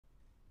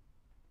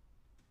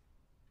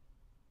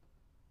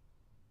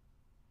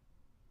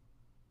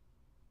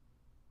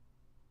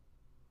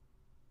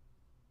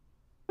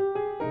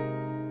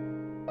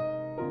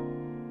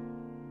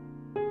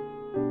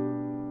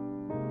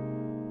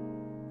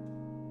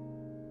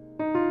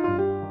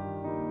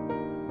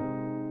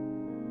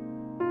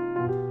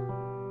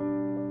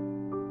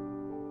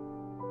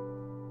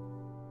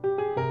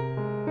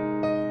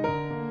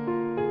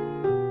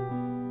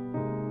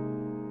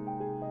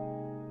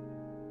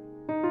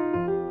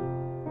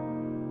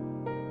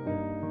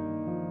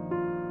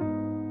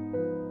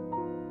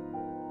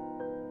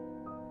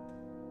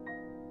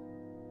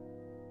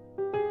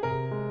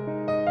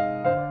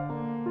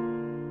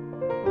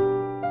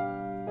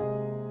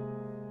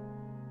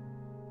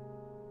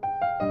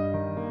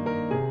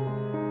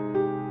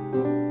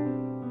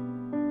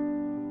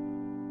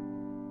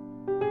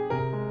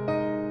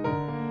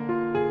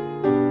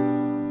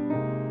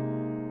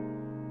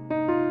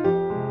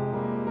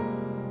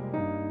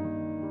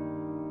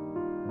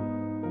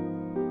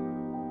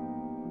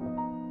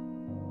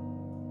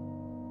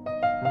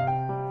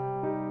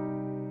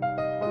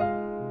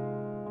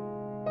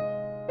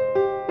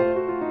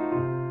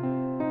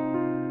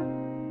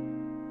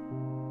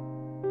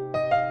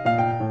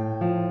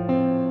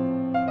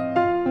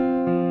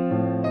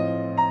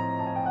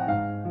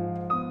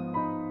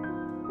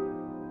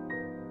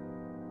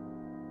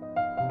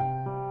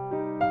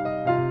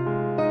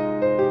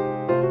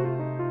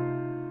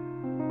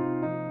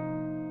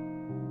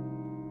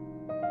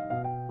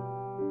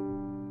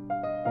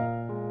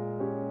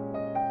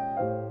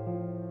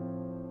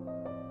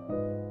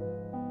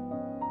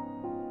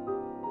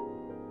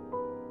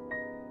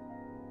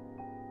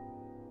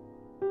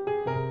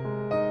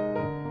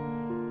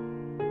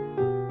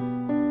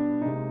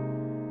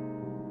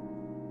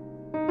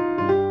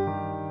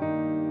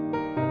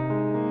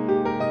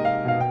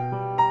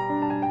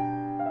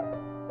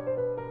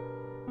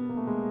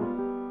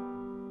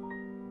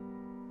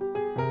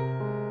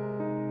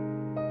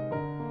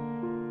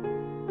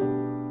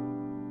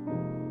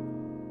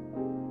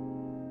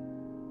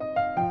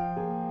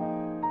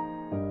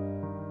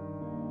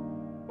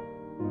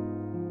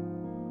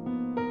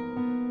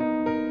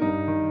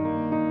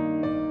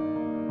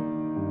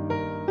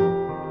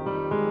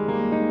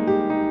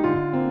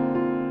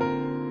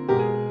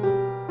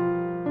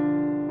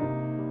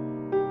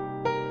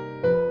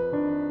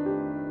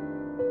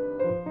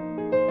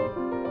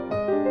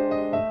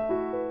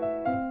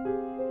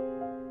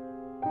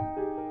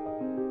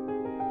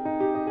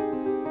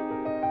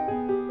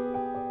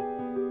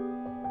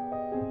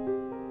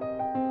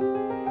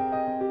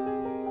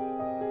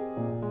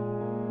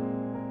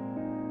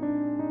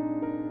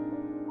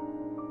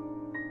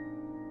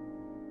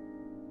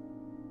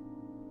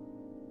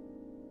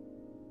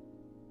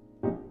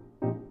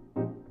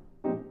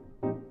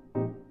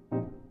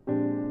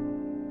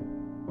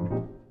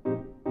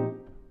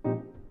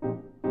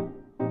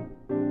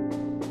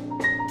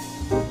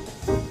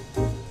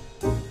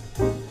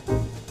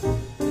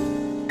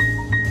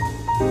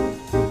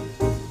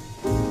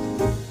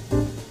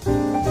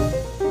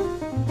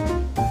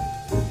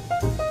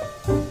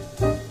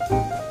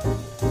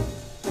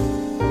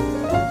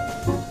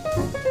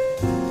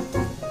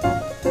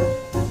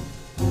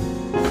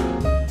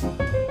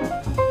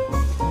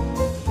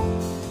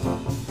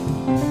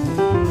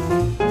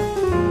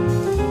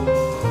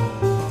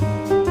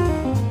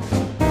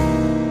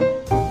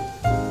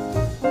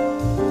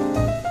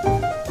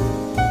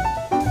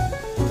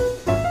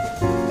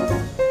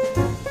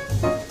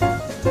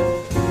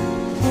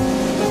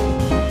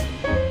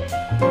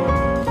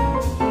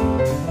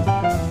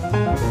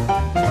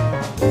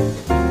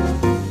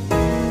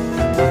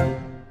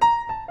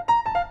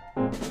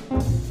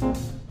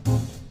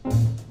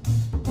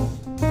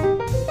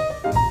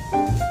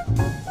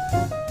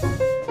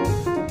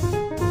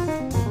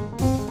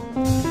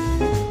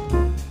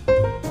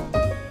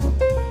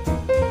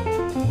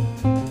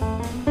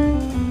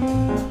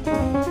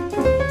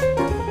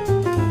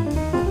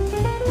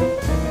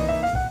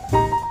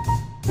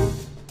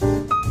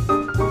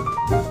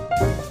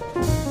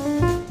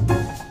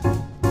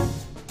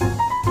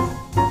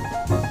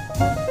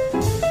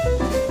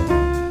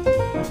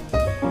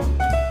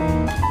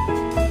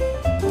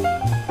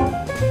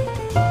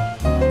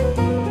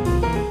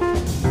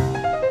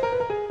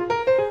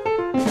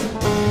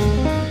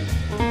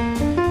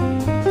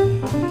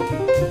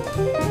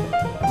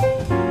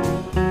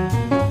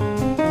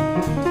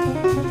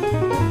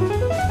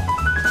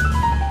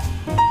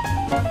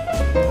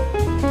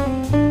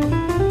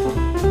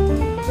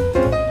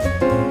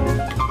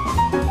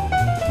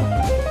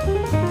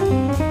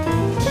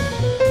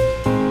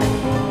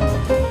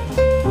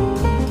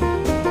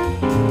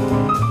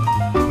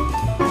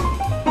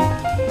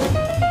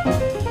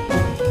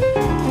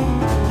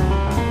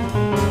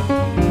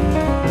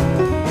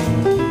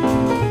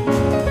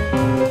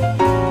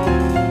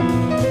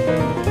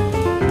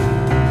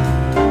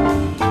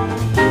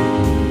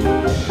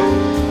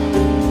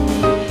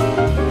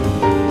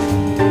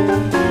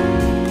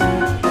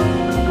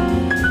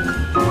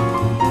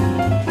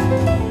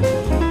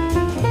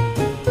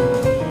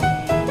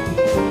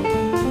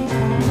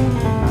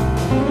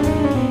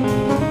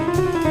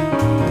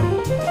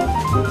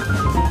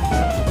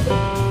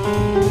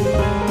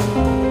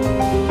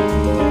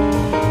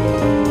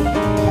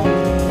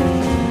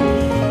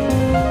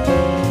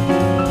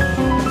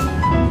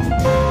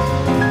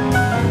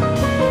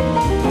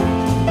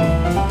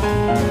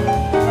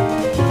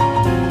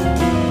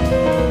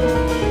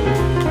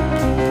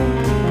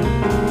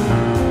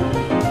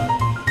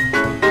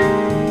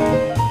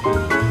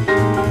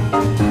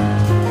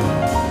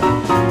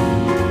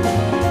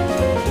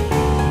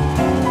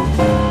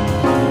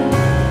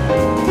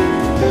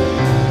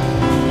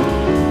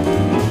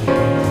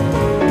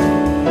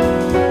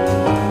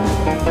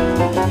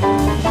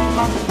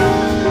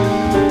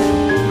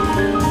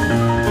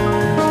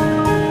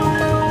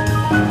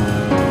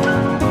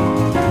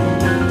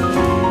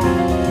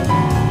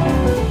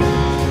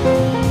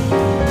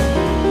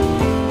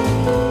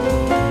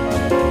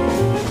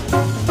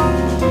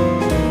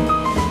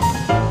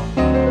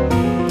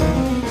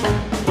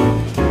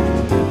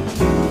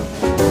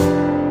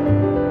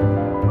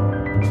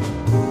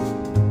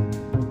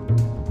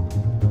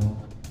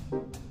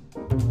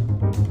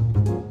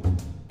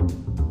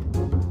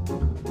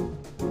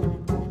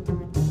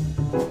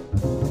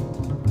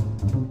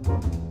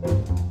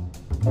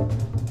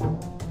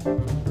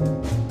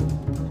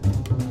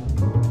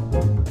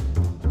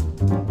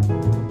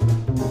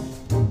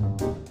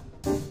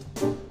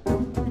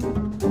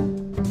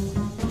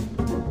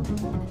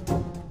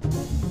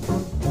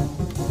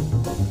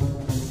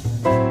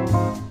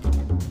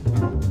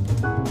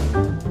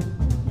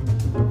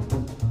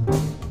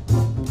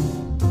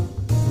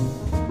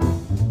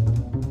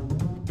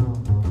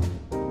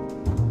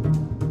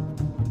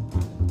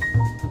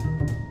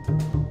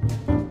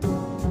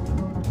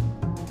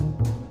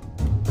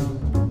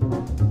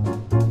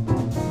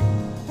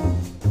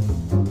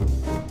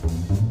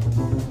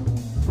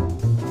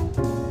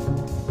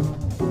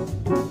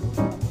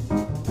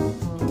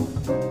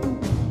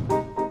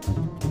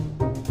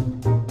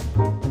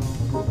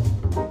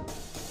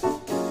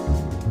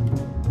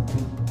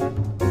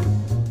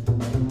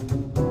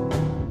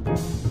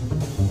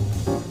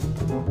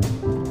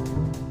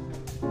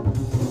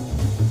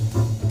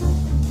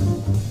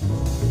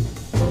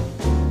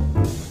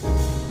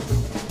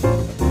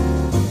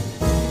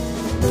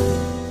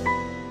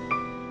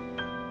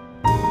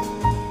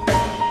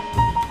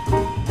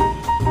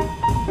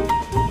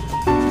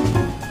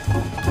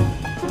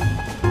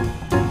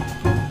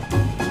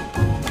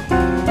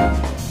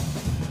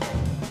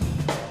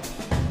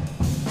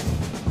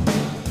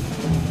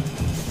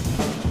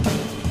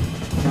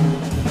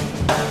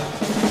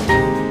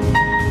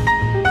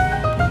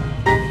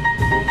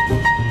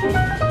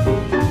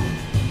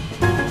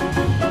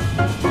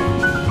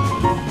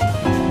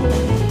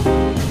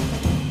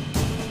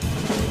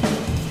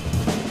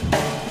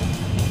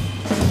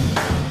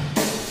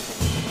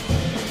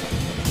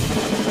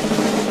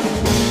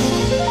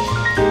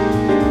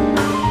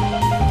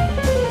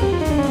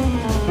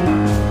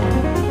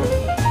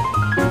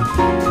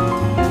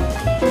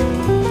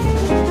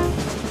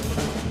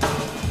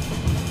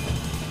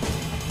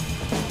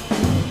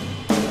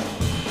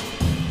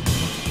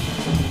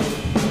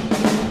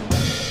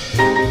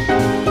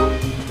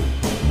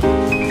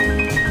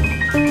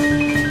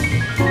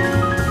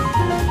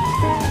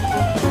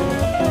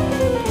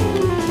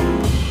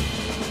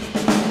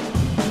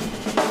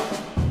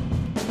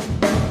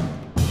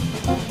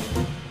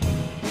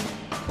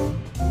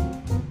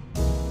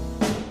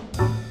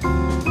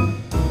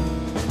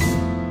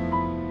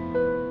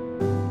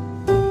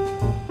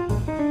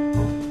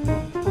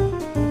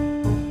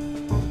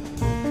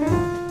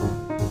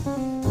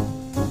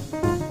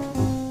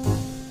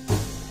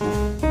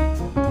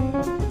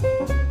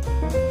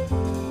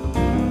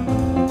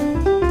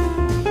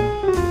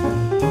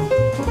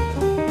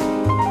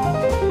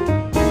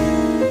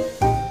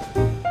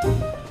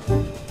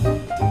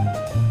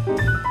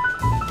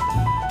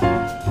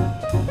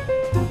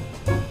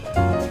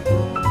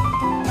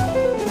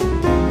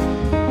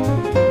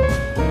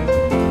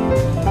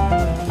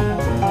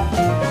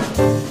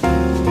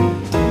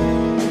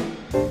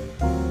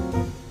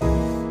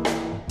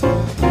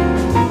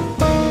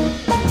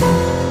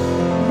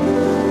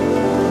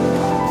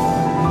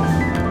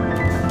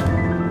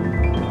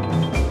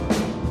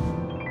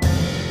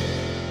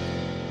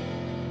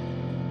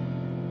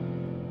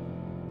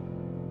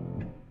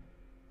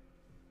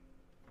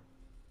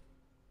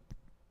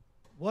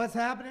What's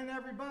happening,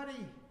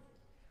 everybody?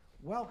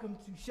 Welcome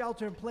to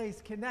Shelter in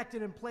Place,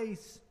 Connected in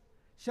Place,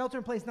 Shelter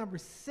in Place number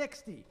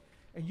 60.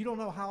 And you don't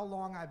know how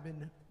long I've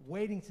been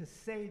waiting to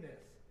say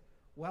this.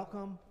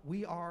 Welcome.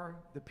 We are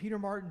the Peter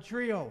Martin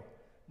Trio.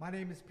 My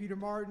name is Peter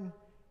Martin.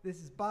 This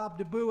is Bob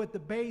DeBoo at the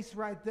bass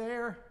right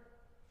there.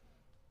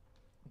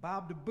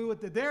 Bob DeBoo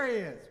at the, there he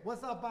is.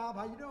 What's up, Bob?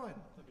 How you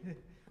doing?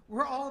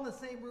 We're all in the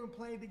same room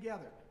playing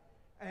together.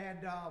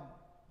 And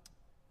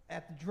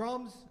at the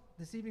drums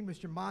this evening,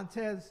 Mr.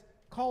 Montez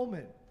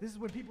Coleman. This is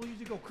when people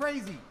usually go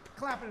crazy,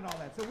 clapping and all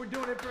that. So we're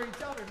doing it for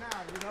each other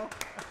now, you know?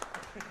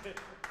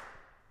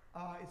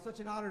 It's such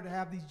an honor to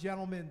have these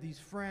gentlemen, these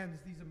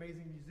friends, these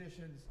amazing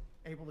musicians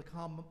able to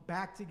come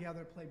back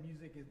together, play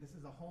music. This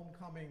is a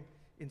homecoming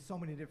in so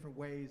many different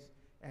ways.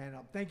 And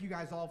thank you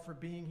guys all for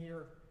being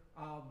here.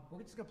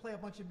 We're just gonna play a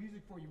bunch of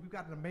music for you. We've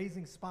got an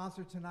amazing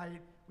sponsor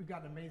tonight. We've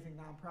got an amazing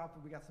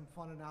nonprofit. We got some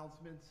fun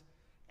announcements.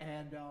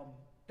 And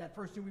that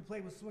first tune we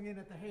played was Swingin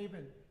at the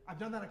Haven. I've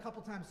done that a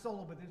couple times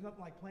solo, but there's nothing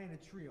like playing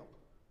a trio.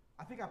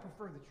 I think I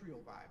prefer the trio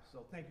vibe.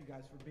 So thank you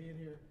guys for being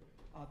here.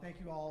 Thank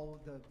you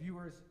all the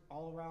viewers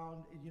all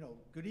around. You know,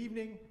 good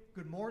evening,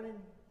 good morning,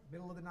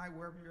 middle of the night,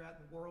 wherever you're at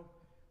in the world.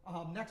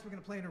 Next, we're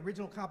gonna play an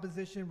original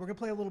composition. We're gonna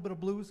play a little bit of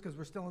blues because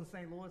we're still in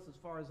St. Louis as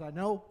far as I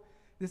know.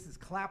 This is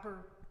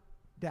Clapper,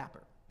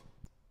 Dapper.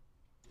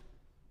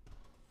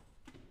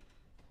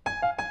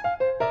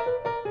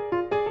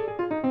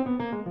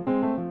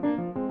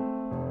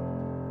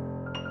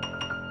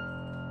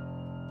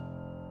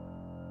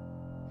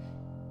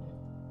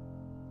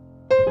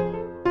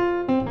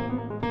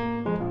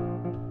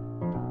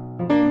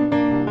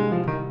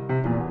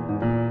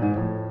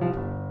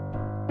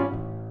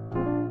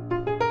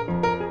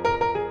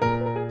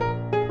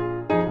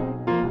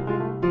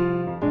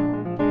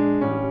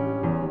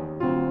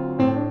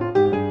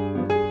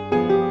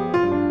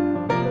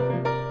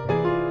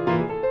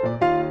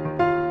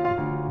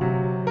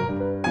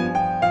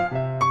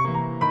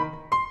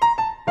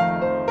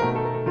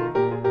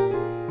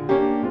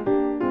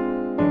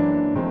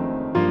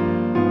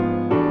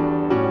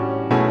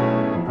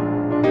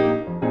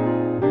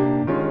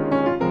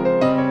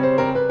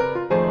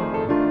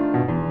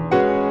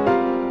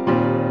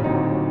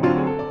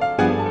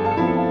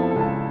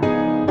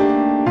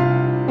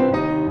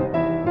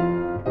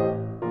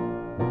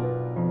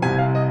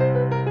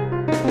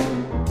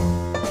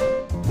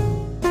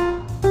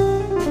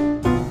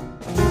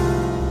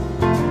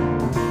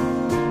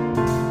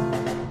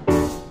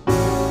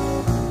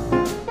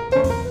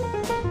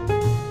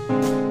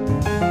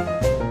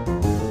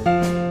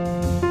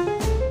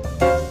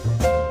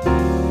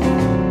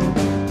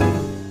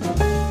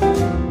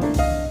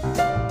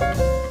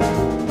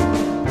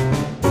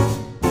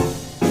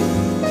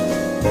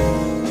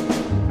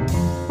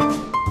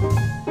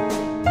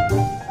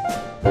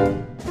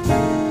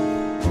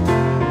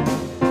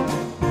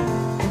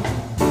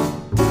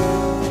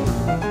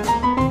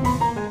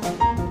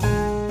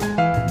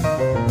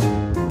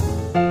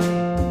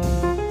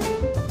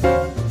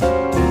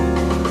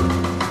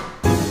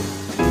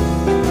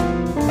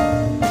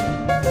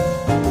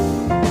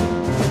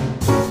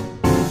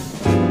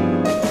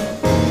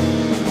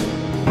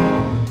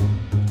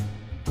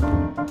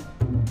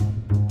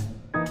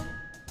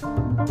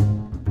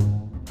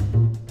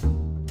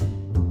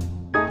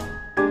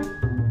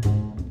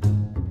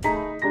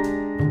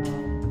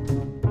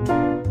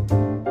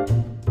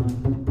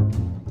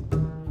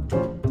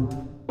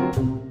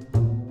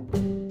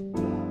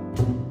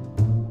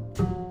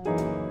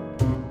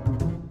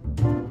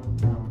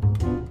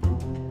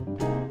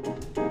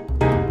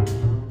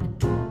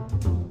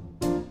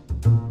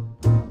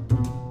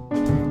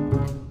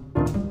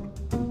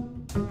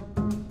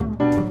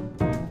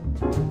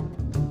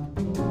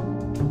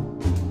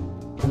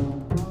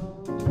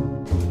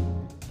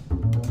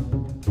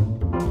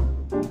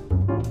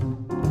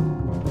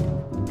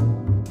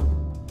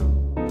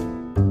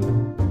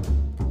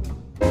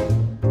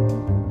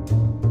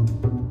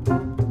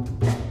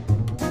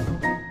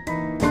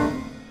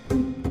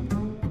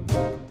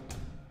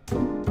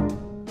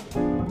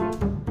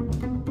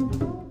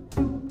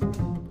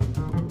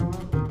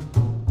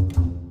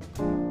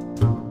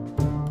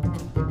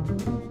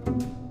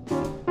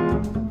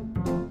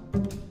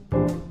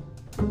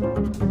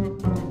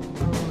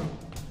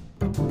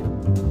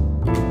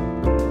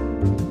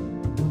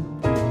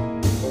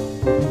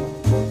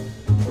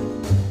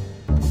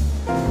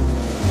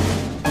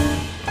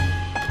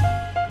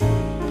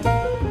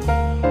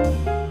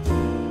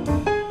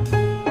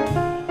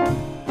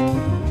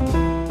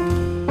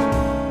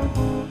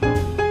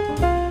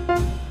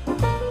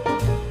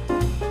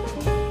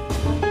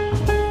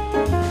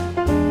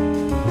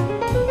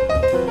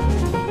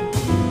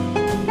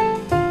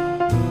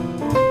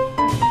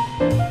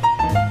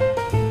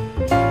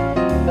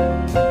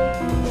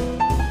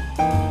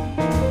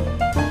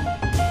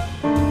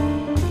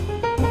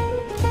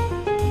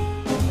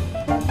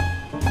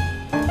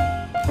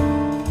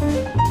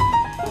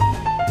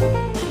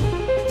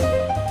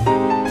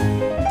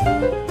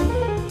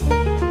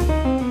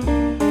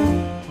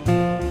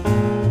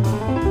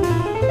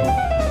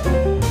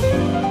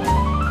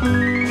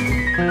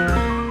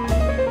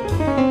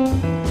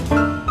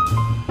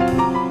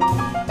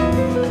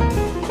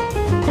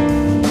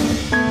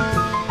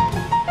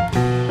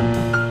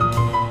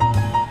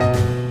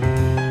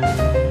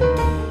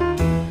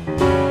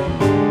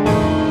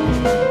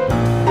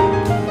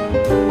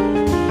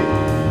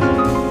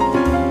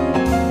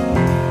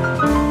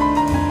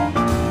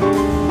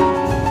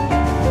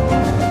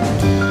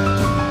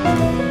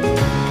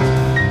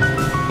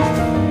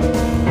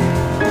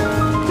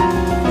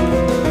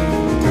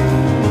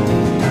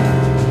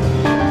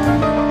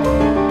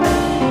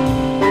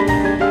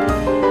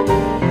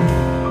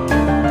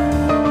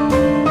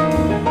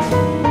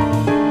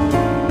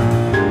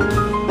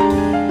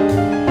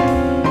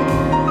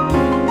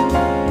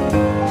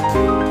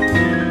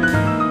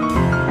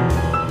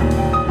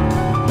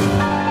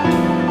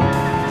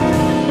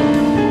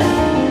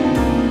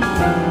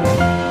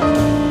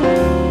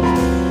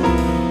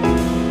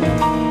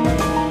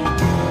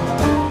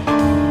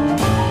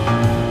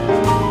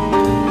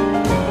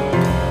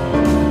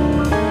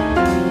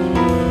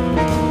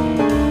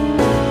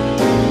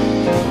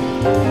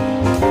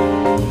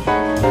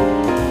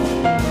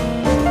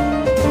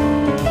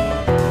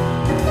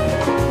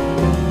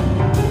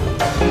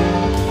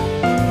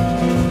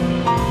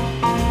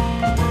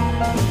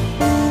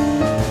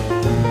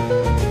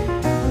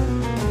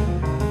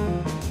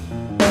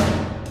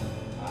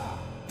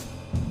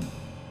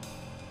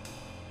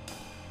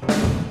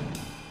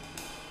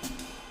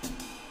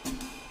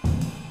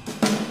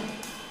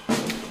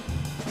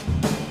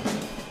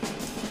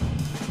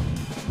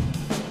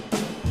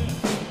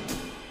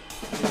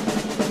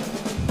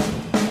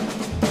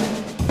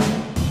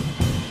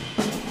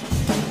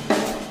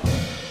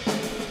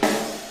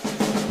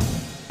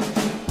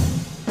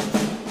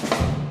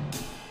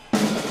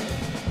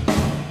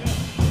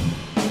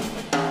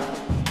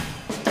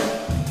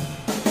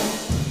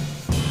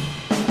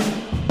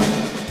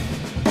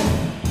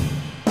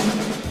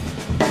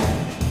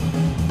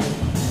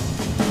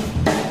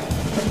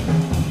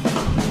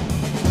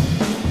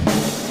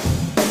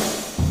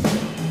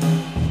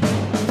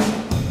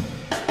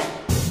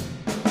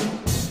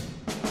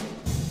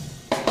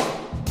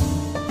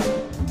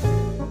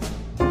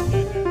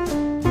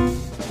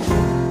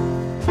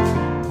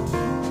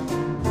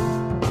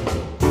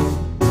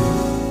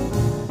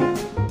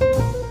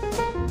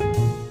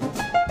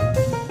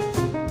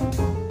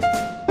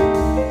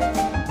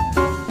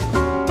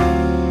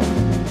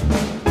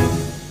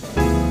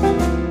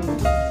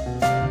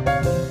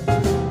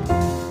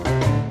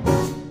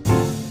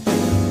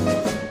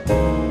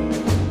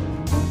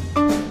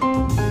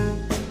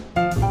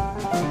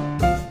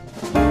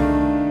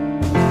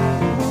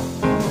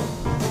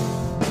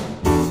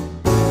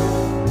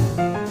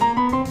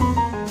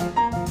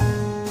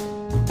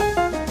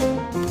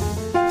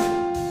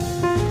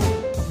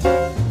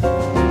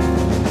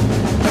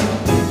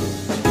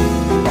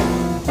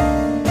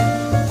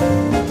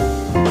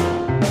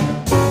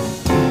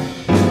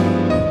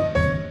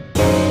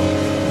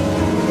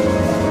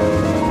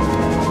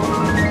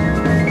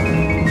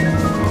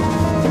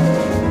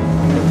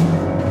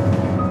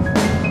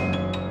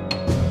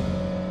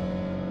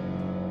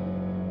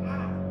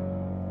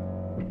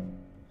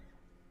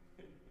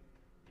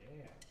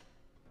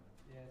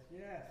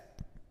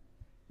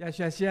 Yes,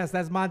 yes, yes.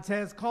 That's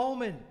Montez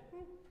Coleman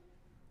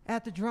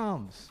at the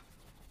drums.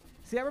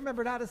 See, I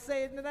remembered how to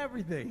say it and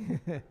everything.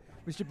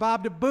 Mr.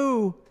 Bob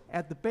DeBoo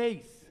at the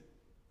bass.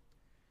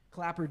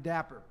 Clapper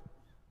Dapper.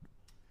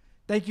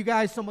 Thank you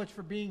guys so much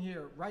for being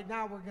here. Right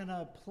now we're going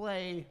to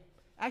play,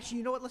 actually,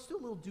 you know what? Let's do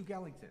a little Duke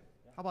Ellington.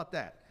 How about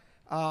that?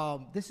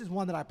 This is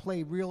one that I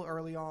played real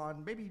early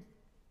on, maybe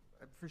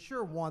for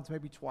sure once,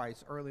 maybe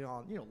twice early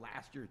on, you know,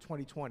 last year,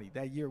 2020,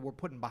 that year we're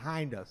putting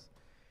behind us.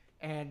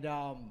 And,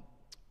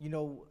 you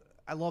know,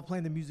 I love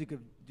playing the music of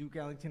Duke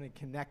Ellington and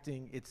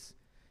connecting.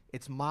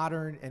 It's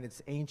modern and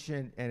it's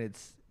ancient and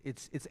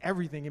it's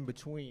everything in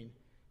between,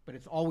 but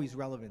it's always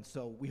relevant.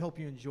 So we hope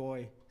you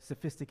enjoy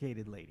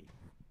Sophisticated Lady.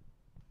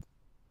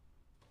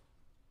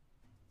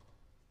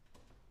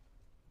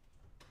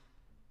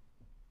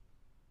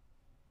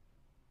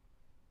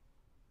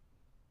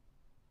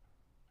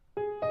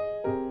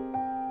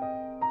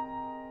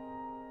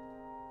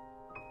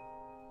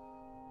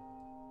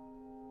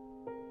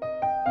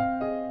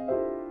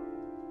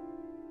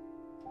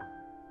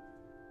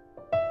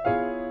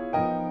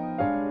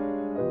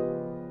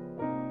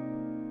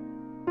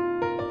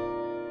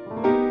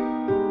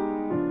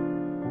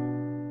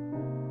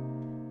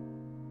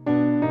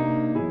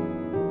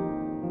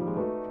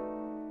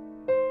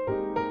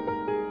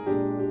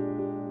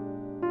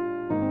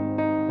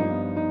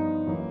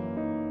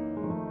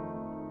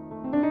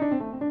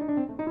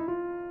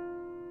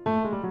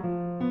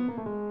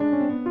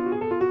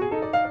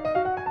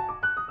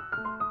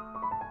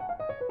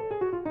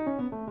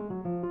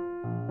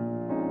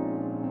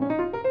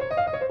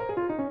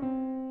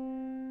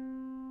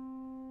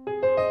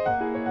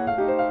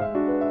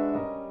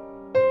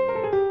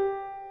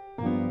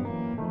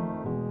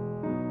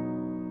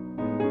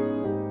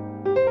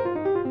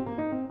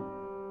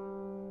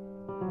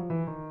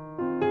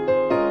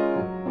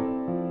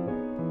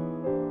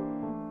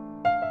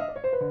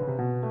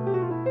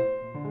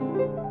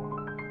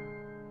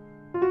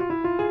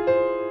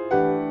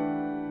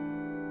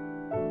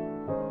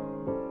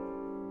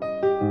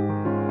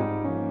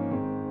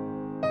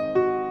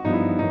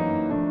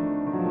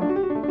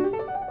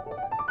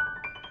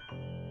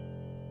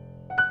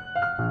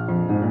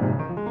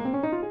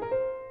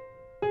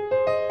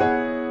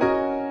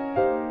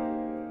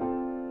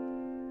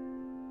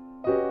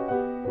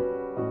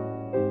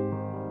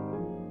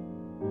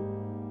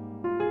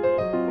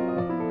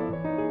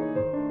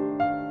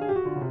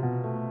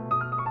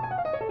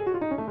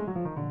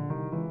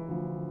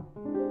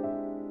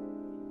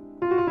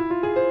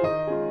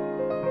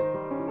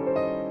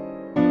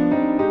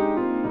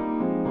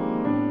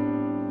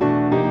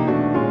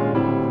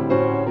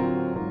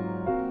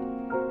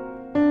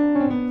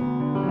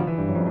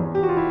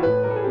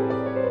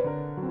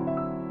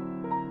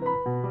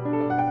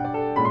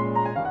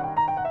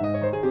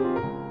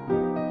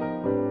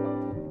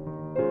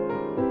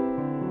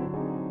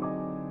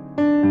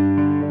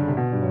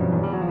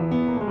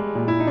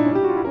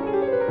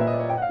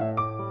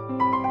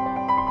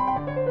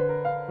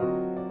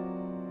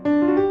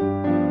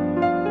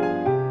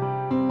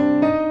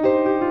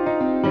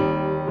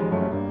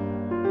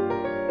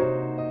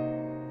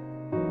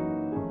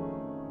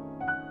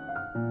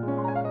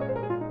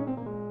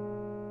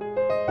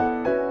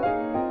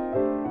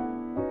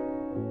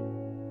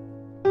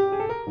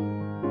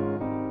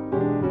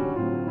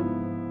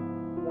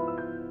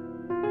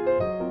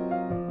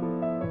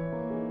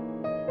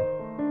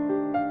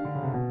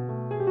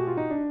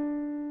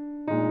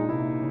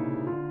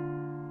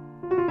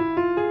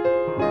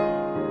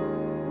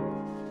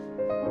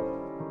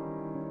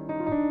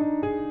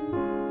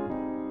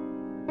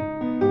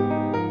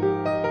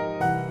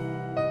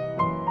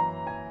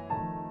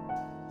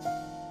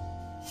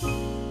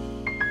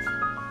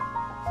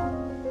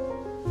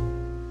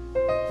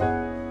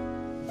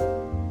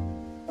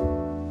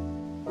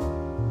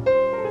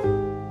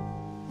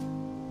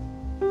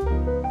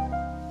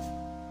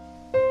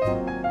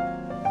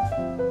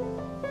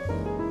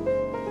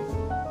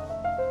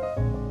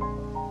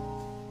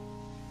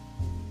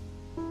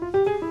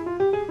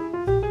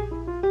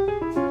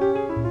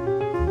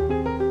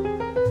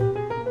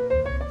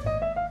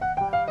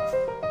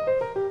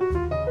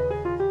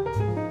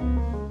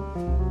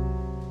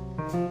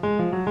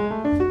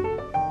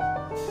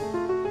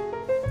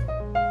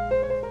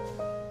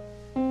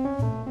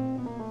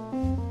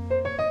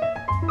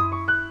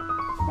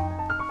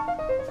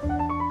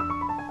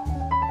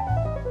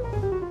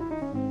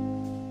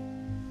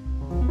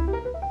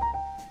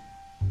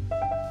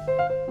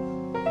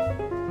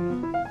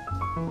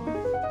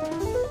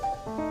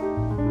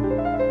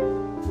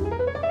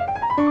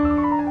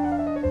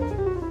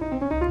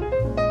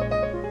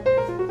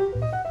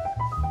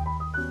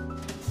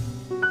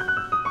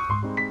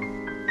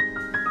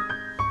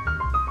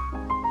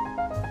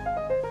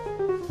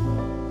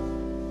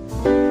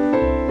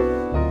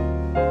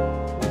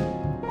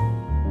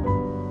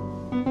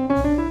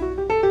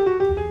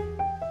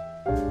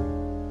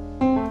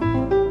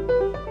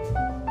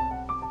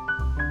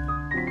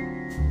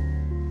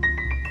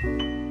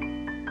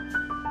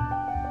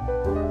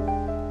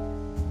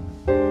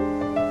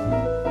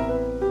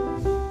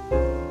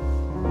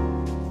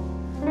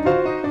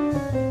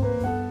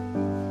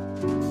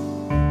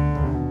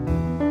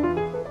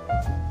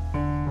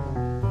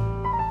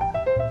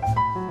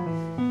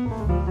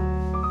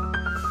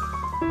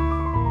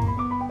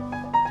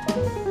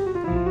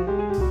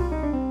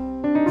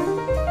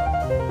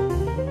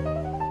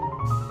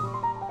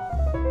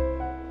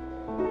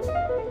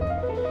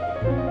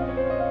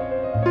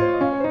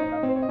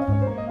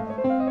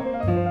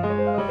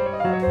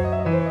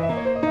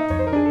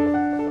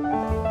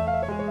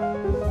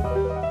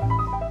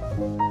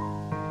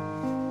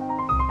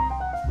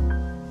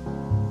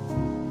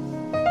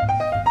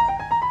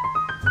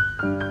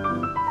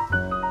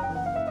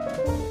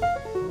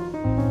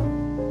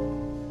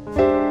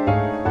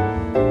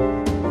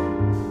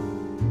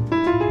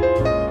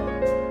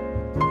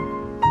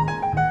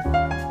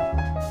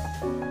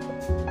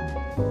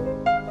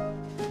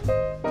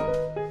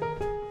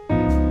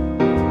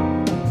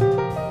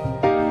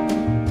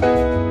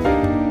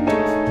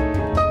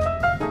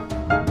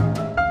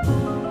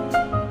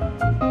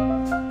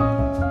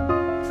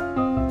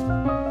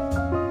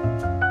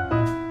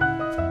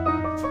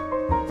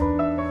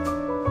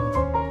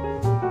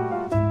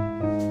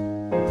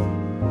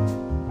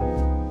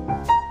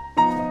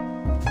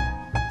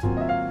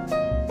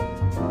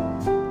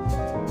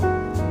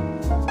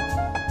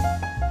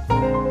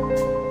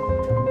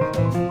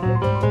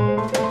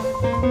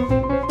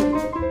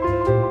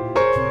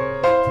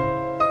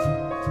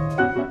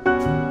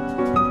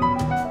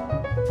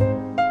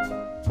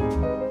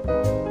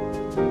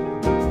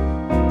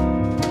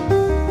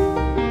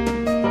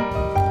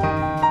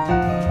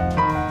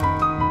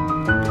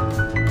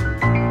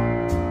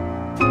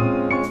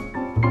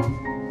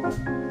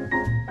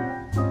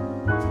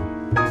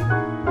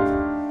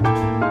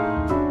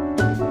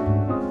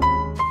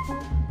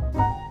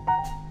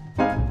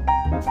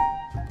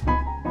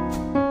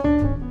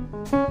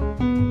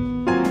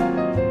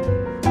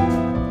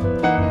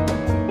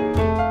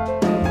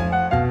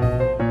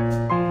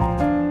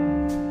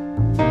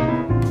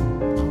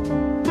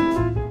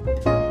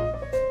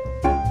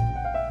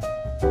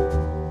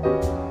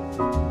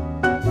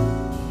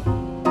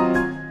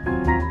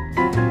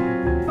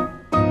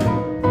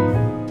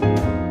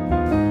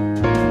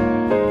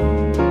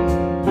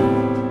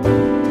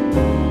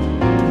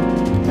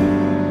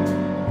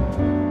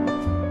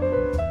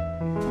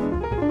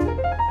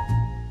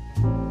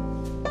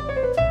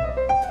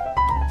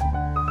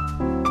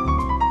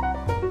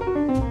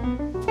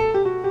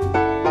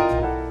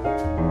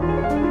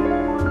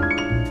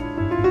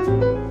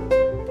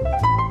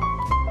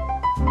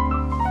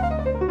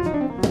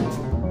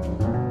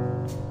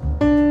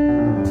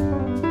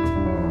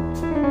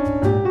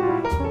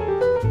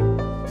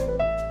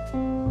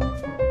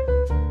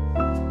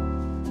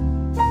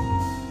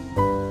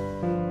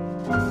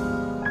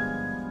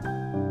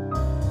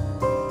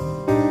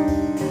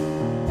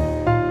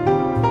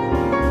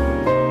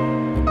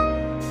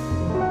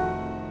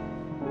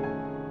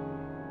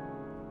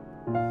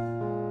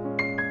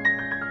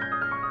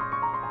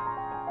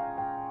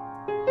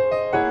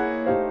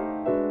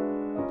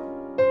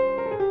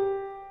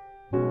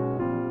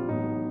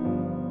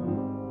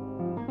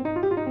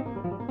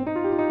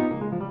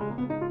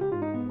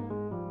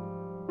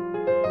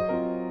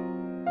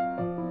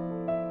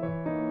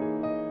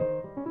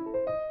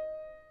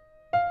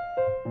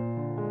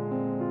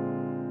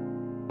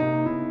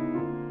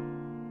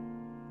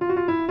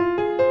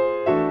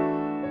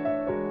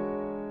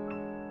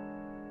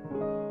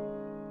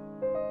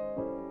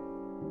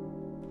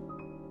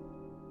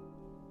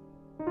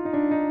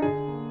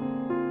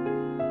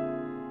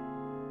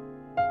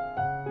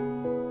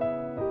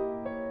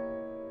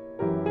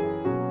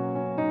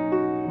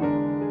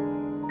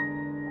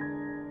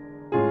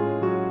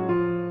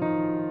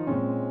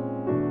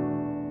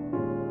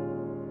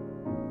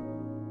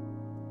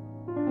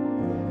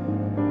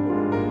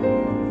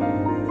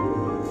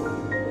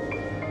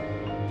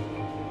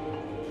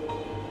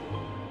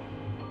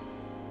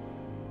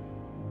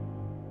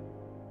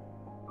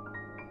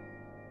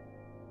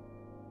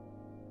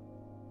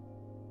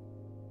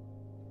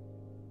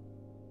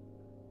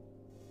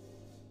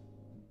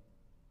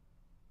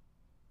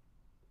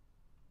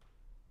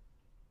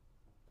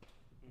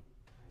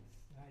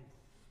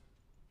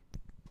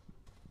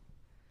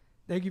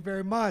 Thank you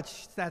very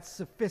much. That's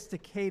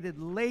Sophisticated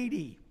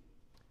Lady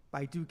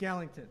by Duke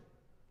Ellington.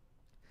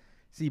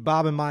 See,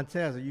 Bob and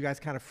Montez, are you guys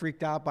kind of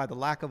freaked out by the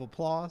lack of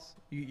applause?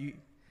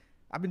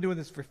 I've been doing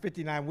this for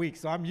 59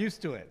 weeks, so I'm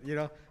used to it. You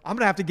know, I'm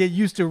going to have to get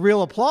used to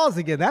real applause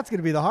again. That's going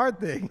to be the hard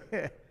thing.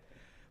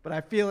 But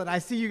I feel it. I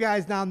see you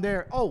guys down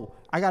there. Oh,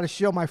 I got to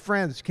show my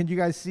friends. Can you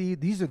guys see?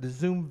 These are the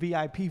Zoom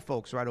VIP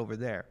folks right over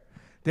there.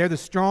 They're the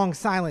strong,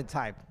 silent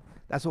type.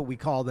 That's what we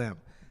call them.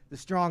 The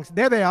strong,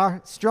 there they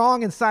are,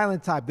 strong and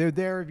silent type. They're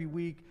there every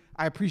week.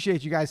 I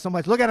appreciate you guys so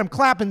much. Look at them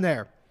clapping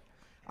there.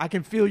 I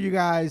can feel you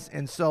guys.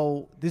 And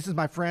so this is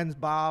my friends,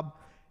 Bob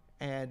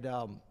and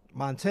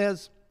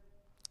Montez.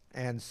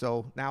 And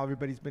so now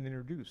everybody's been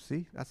introduced.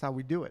 See, that's how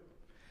we do it.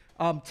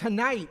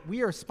 Tonight,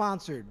 we are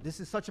sponsored. This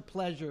is such a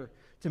pleasure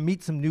to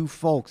meet some new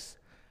folks.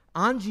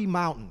 Angie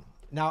Mountain.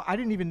 Now, I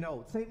didn't even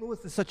know. St.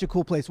 Louis is such a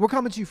cool place. We're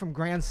coming to you from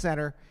Grand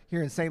Center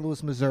here in St.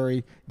 Louis,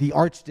 Missouri, the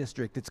Arts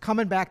District. It's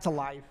coming back to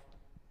life.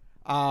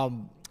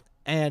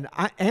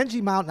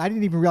 Angie Mountain, I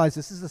didn't even realize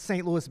this is a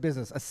St. Louis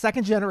business, a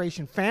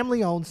second-generation,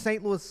 family-owned,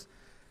 St.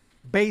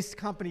 Louis-based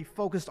company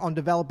focused on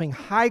developing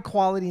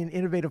high-quality and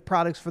innovative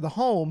products for the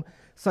home,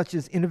 such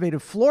as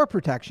innovative floor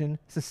protection,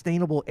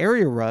 sustainable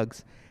area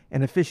rugs,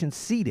 and efficient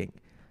seating.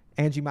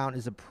 Angie Mountain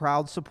is a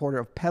proud supporter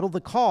of Pedal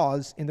the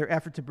Cause in their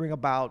effort to bring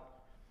about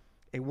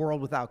a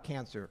world without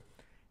cancer.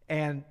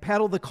 And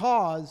Pedal the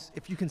Cause,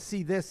 if you can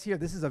see this here,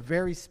 this is a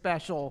very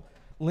special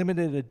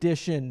limited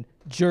edition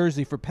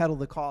jersey for Pedal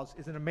the Cause.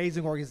 It's an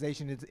amazing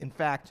organization. It's, in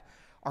fact,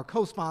 our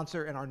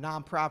co-sponsor and our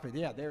nonprofit.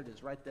 Yeah, there it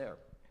is right there.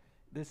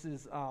 This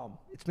is,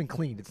 it's been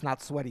cleaned. It's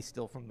not sweaty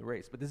still from the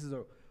race, but this is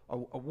a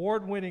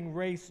award-winning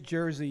race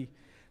jersey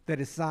that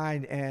is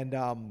signed, and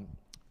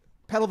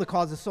Pedal the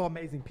Cause is so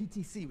amazing.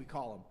 PTC, we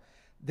call them.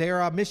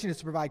 Their mission is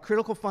to provide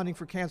critical funding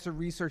for cancer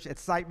research at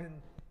Siteman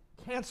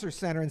Cancer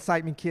Center and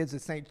Siteman Kids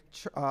at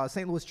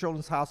St. Louis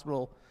Children's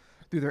Hospital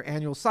through their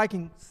annual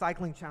cycling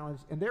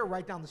challenge. And they're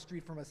right down the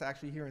street from us,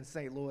 actually, here in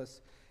St.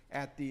 Louis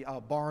at the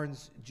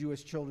Barnes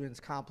Jewish Children's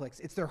Complex.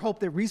 It's their hope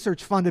that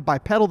research funded by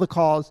Pedal the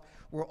Cause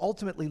will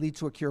ultimately lead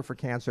to a cure for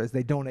cancer, as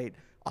they donate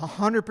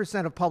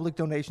 100% of public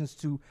donations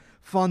to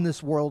fund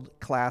this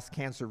world-class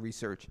cancer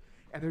research.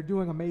 And they're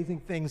doing amazing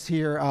things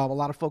here. A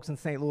lot of folks in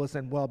St. Louis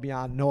and well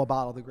beyond know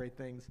about all the great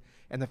things.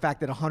 And the fact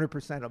that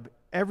 100% of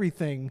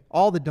everything,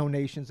 all the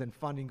donations and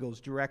funding goes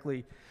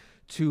directly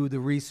to the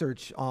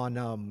research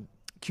on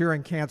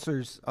curing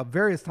cancers of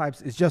various types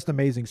is just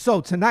amazing.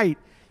 So tonight,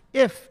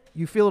 if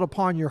you feel it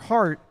upon your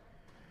heart,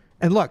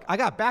 and look, I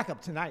got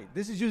backup tonight.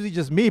 This is usually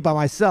just me by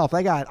myself.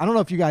 I don't know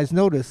if you guys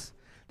notice,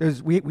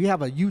 we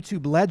have a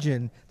YouTube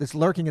legend that's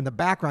lurking in the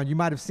background. You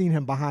might have seen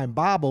him behind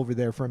Bob over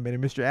there for a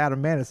minute, Mr.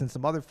 Adam Manis and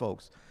some other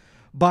folks.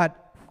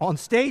 But on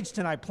stage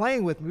tonight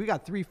playing with me, we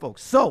got 3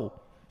 folks. So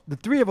the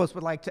 3 of us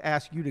would like to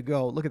ask you to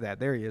go, look at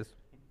that, there he is,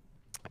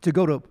 to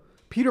go to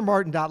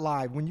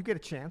petermartin.live when you get a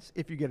chance.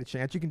 If you get a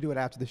chance, you can do it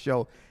after the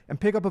show, and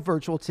pick up a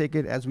virtual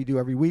ticket as we do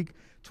every week.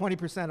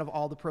 20% of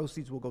all the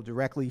proceeds will go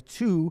directly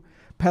to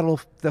Pedal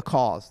the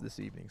Cause this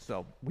evening.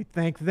 So we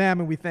thank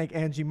them, and we thank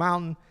Angie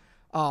Mountain.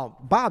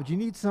 Bob, do you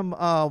need some,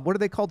 what are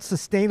they called,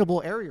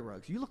 sustainable area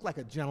rugs? You look like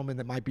a gentleman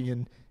that might be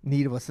in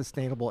need of a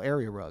sustainable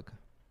area rug.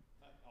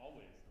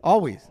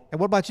 Always. And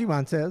what about you,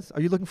 Montez? Are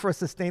you looking for a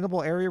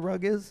sustainable area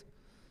rug is?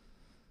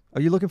 Are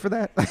you looking for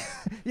that?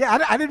 Yeah,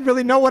 I didn't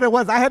really know what it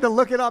was. I had to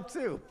look it up,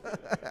 too.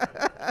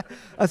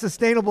 A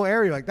sustainable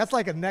area rug. That's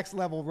like a next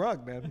level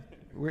rug, man.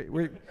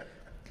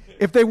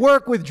 If they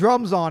work with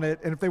drums on it,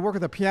 and if they work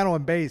with a piano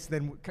and bass,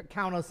 then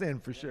count us in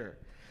for sure.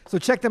 So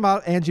check them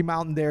out, Angie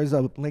Mountain. There's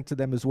a link to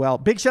them as well.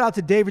 Big shout out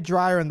to David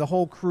Dreyer and the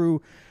whole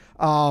crew.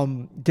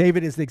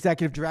 David is the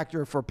executive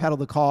director for Pedal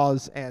the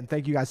Cause, and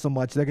thank you guys so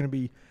much. They're going to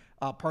be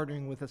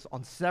partnering with us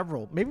on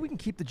several. Maybe we can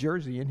keep the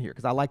jersey in here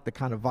because I like the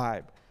kind of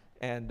vibe.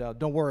 And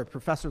don't worry,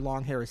 Professor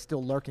Longhair is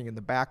still lurking in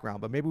the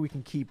background, but maybe we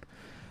can keep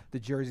the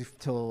jersey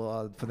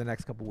till for the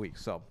next couple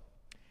weeks. So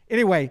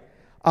anyway,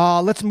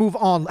 let's move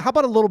on. How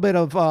about a little bit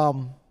of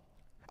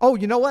oh,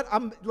 you know what?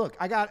 Look,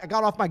 I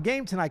got off my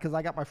game tonight because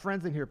I got my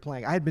friends in here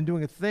playing. I had been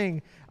doing a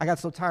thing. I got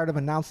so tired of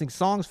announcing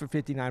songs for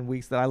 59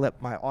 weeks that I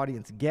let my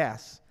audience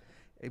guess.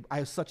 I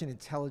have such an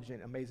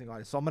intelligent, amazing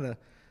audience. So I'm going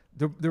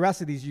to, the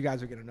rest of these you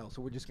guys are going to know.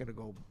 So we're just going to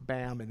go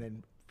bam, and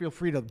then feel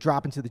free to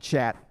drop into the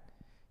chat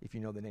if you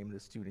know the name of the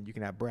student. You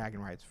can have bragging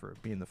rights for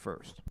being the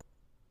first.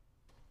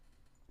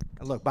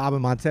 And look, Bob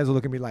and Montez will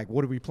look at me like,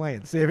 what are we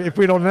playing? See if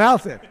we don't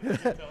announce it.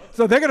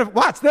 So they're going to,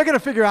 watch, they're going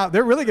to figure out,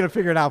 they're really going to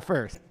figure it out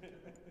first.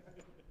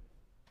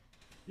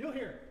 You'll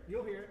hear it.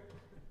 You'll hear it.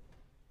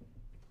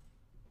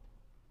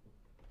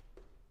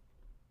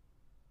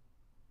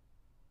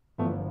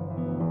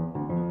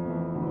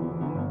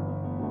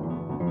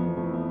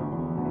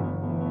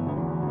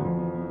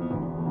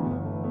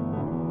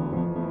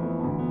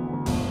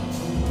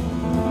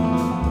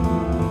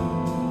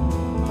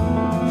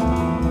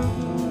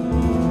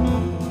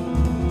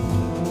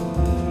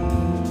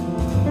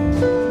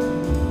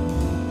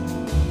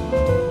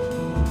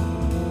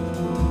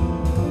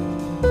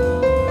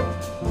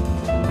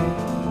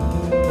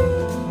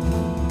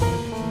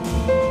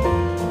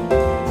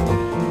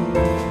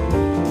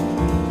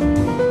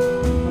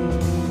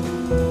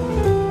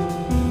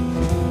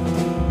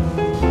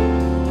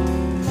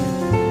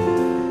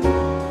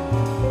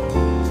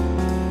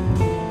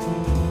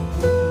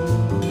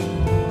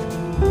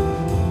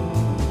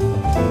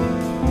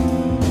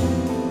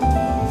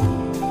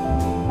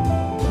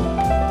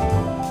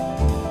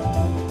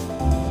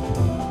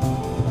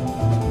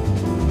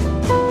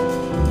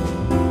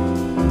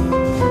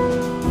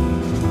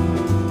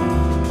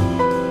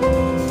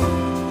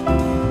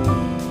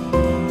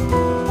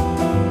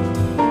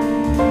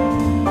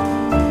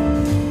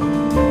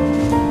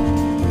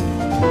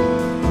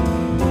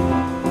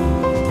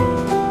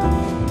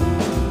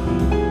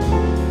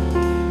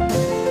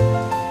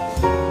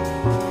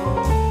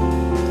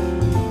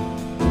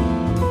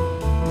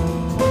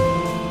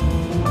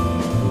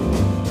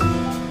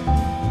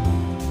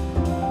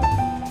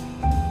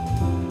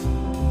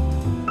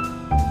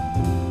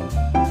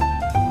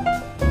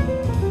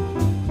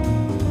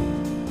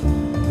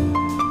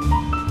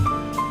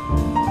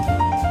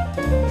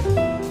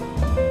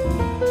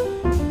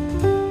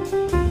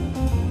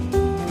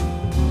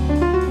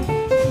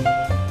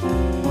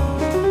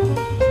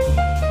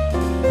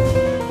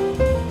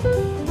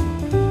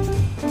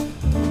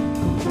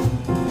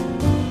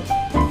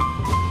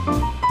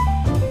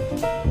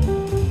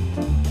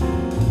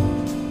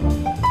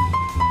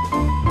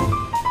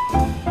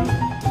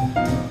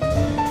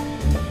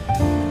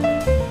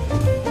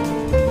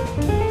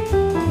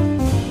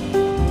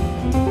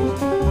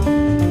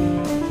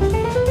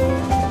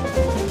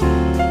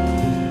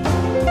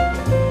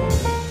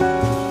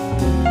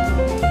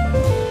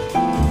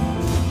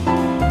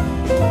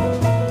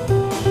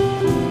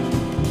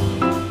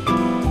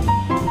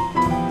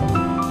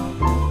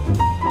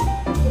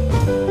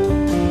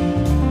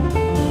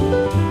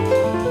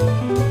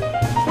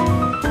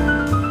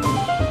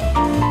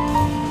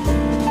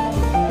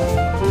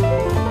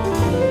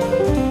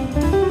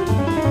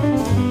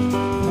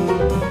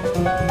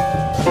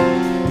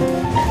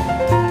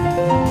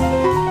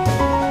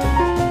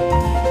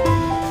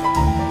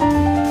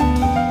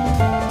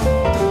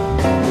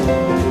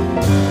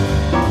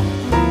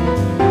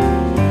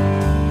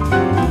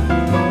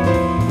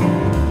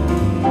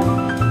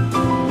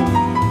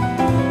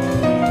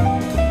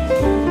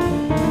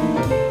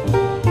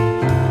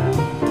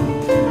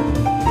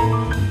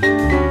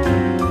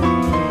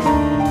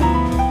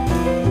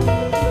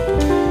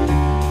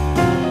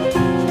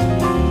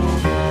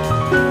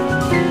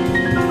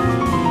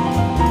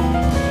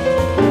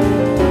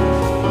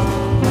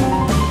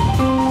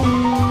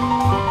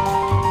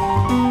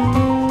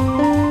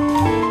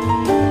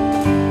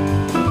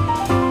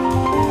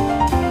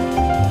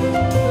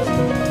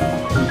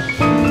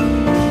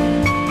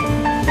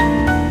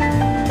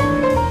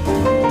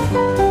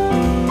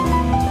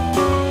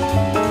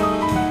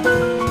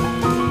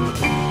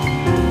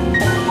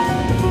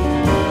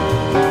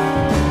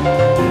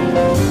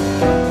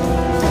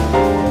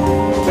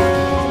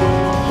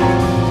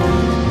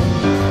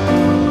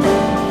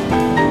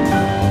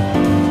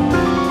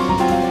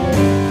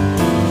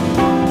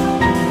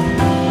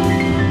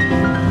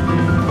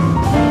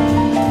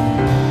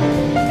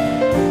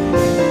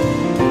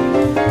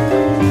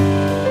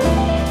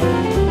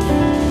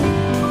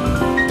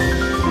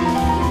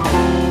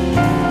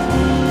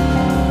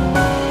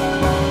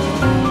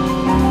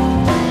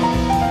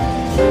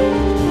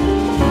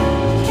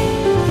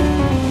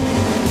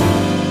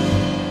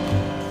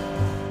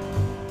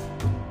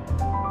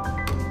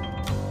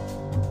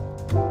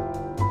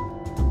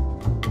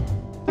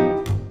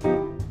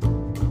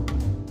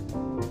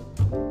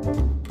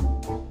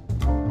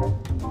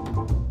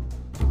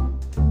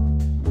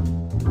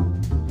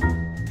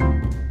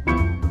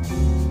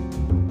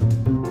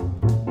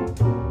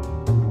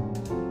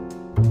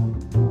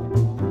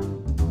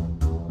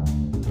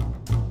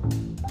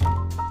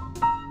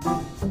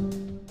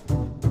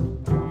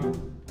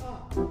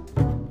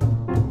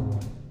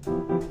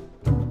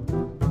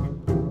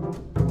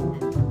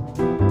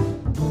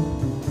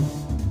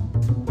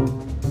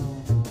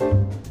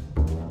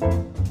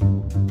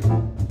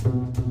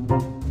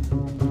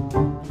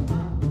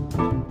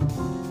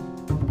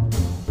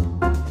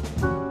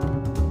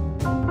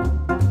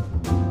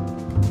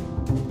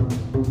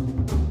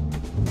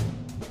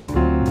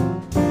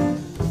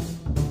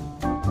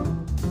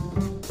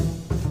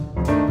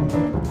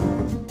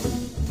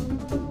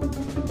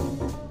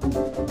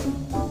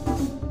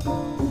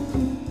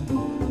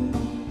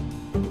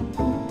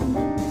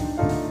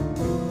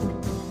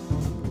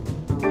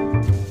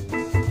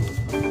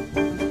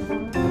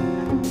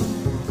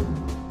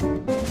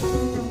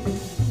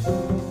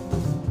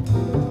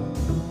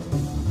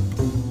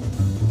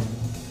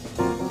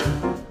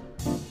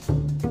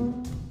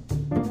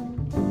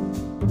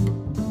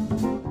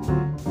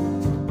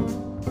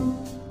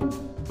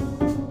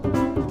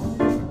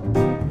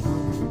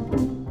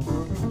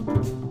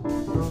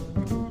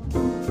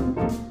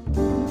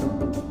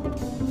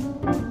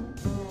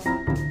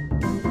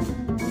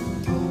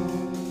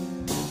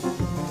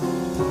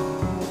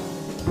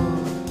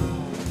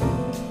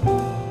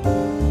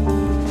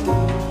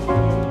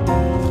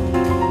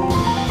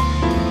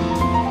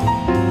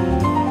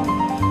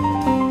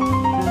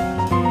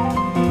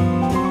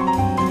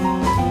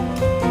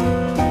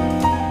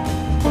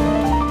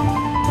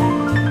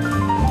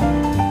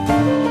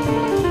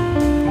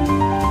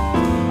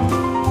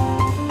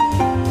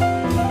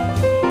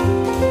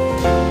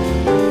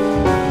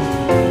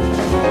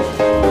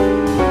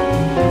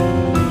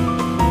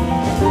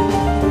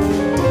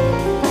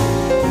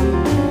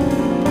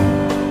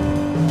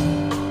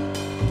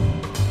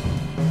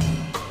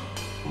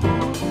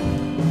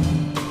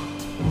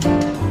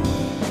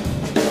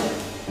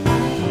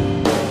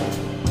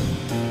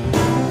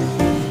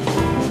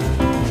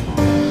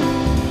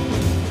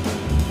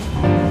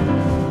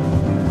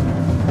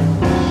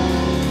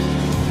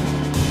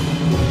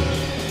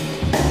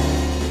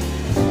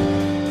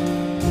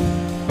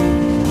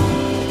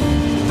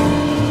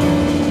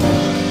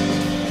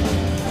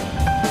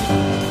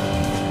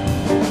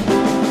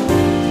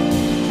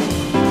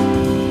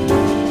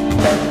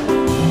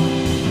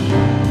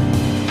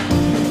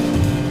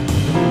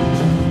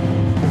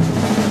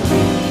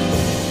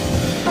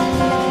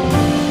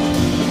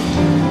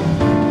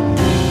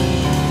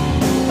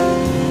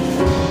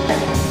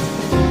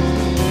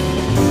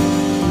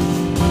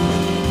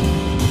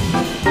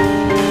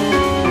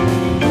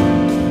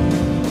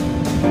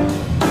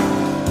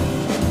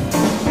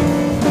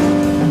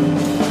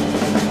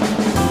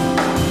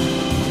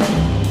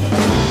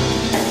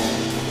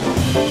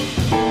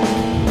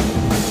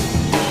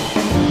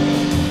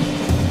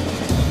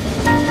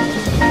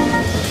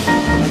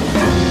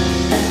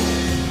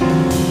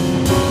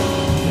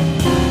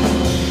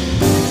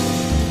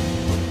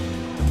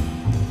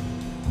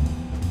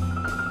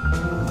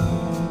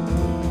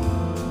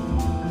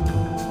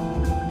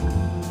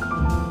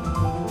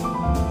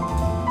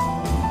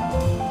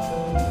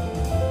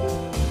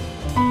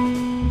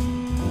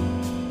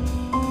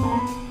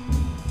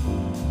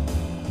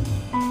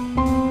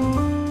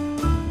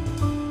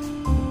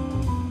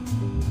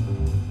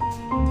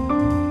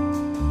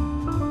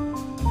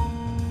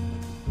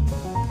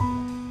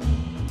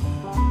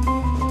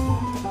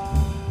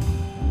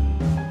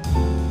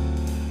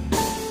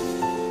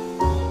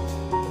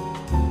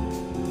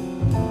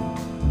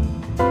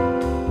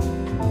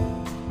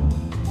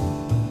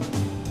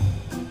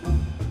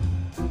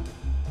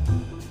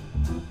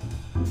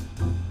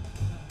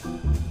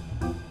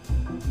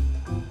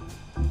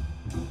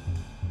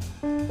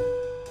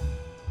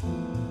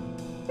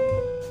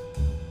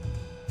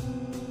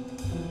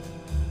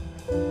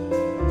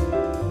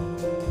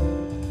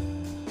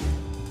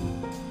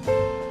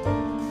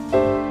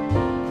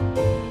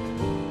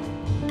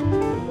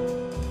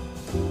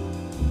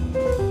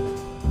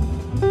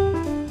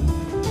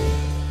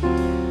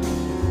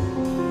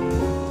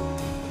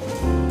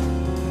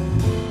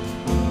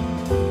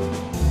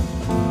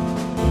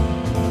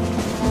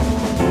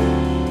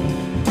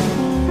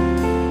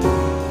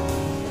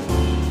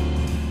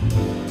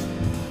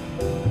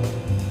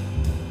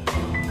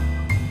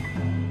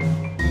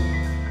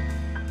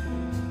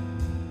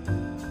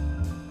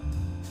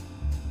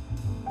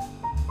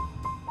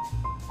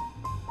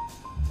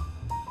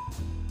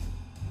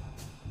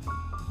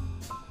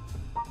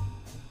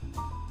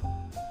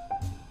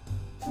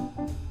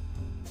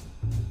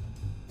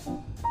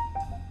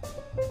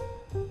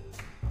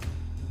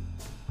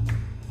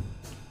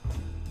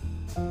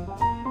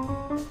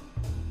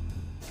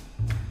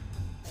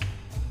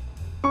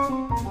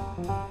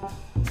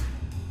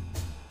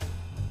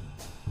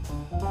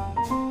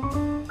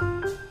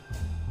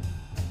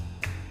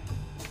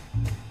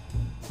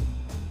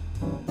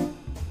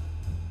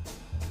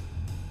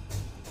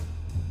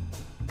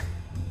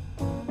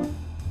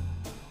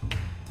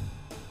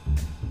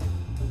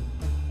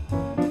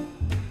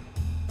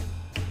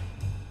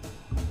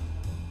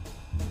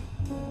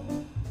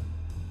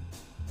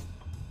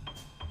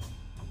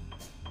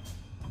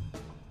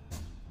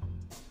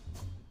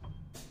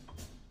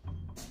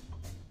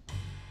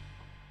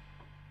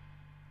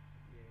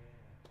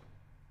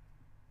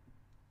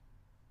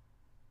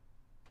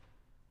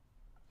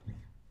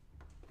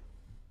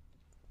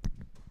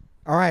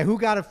 All right, who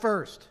got it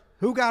first?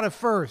 Who got it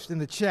first in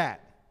the chat?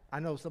 I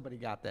know somebody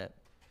got that.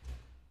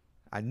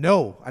 I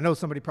know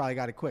somebody probably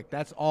got it quick.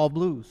 That's All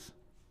Blues.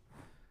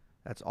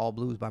 That's All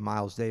Blues by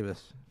Miles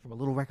Davis from a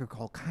little record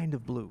called Kind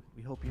of Blue.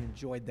 We hope you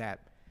enjoyed that.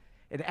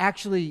 And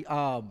actually,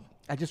 I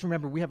just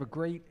remember we have a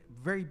great,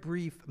 very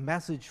brief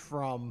message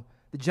from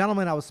the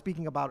gentleman I was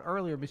speaking about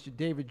earlier, Mr.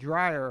 David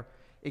Dreyer,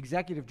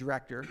 Executive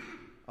Director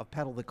of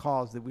Pedal the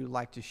Cause, that we would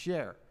like to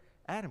share.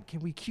 Adam, can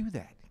we cue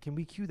that? Can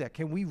we cue that?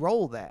 Can we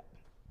roll that?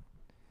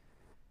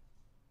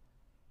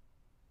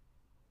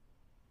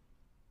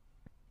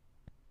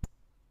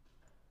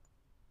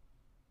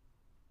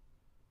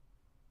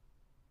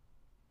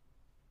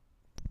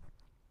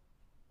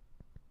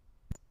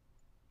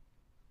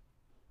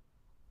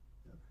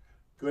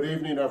 Good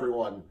evening,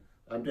 everyone.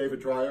 I'm David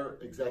Dreyer,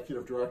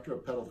 Executive Director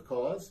of Pedal the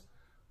Cause.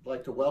 I'd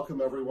like to welcome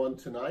everyone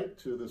tonight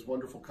to this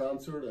wonderful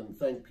concert and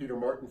thank Peter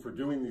Martin for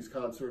doing these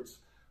concerts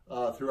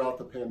throughout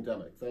the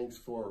pandemic. Thanks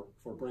for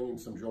bringing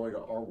some joy to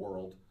our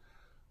world.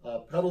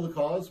 Pedal the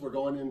Cause, we're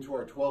going into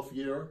our 12th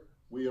year.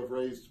 We have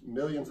raised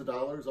millions of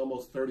dollars,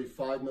 almost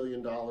 $35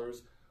 million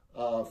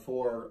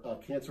for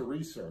cancer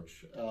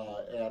research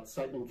at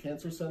Siteman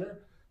Cancer Center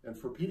and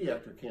for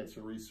pediatric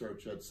cancer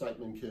research at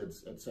Siteman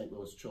Kids at St.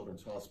 Louis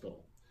Children's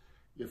Hospital.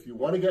 If you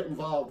want to get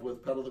involved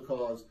with Pedal the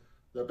Cause,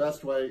 the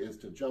best way is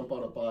to jump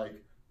on a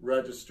bike,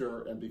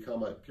 register, and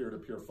become a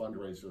peer-to-peer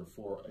fundraiser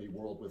for a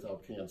world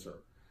without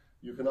cancer.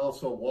 You can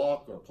also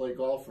walk or play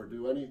golf or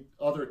do any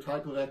other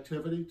type of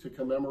activity to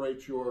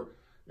commemorate your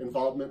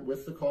involvement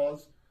with the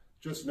cause.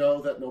 Just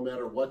know that no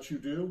matter what you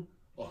do,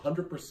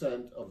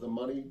 100% of the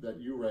money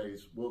that you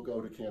raise will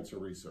go to cancer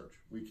research.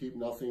 We keep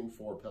nothing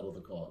for Pedal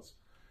the Cause.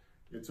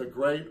 It's a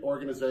great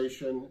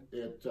organization.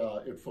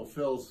 It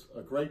fulfills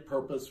a great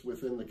purpose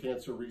within the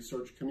cancer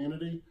research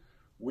community.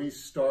 We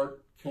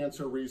start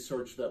cancer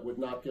research that would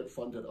not get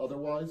funded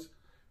otherwise.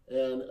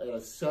 And at a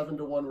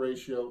 7-to-1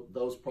 ratio,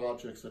 those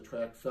projects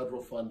attract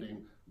federal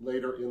funding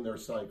later in their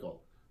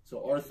cycle.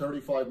 So our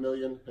 $35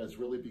 million has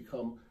really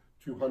become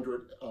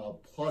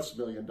 $200+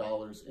 million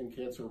in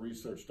cancer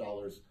research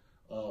dollars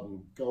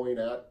going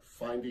at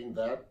finding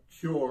that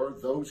cure,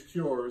 those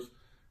cures,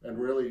 and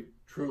really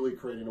truly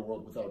creating a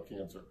world without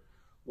cancer.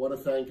 Want to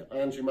thank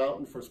Angie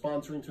Mountain for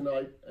sponsoring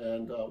tonight,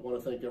 and want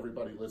to thank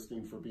everybody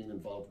listening for being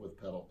involved with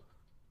Pedal.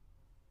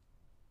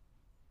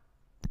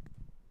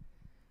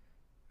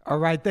 All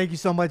right, thank you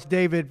so much,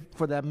 David,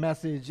 for that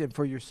message and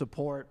for your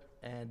support.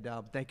 And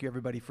thank you,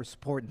 everybody, for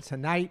supporting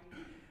tonight.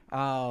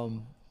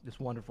 This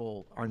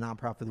wonderful, our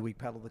nonprofit of the week,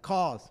 Pedal the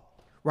Cause.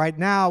 Right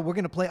now, we're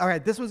going to play. All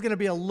right, this one's going to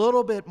be a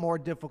little bit more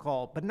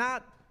difficult, but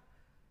not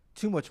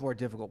too much more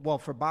difficult. Well,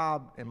 for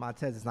Bob and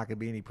Montez, it's not going to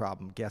be any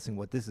problem guessing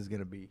what this is going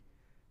to be,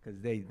 because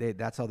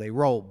that's how they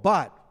roll.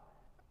 But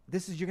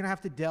this is, you're going to have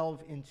to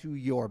delve into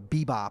your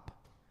bebop,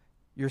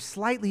 your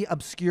slightly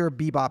obscure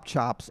bebop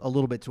chops a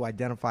little bit to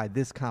identify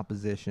this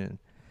composition.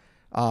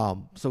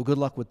 So good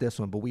luck with this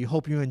one, but we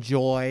hope you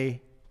enjoy.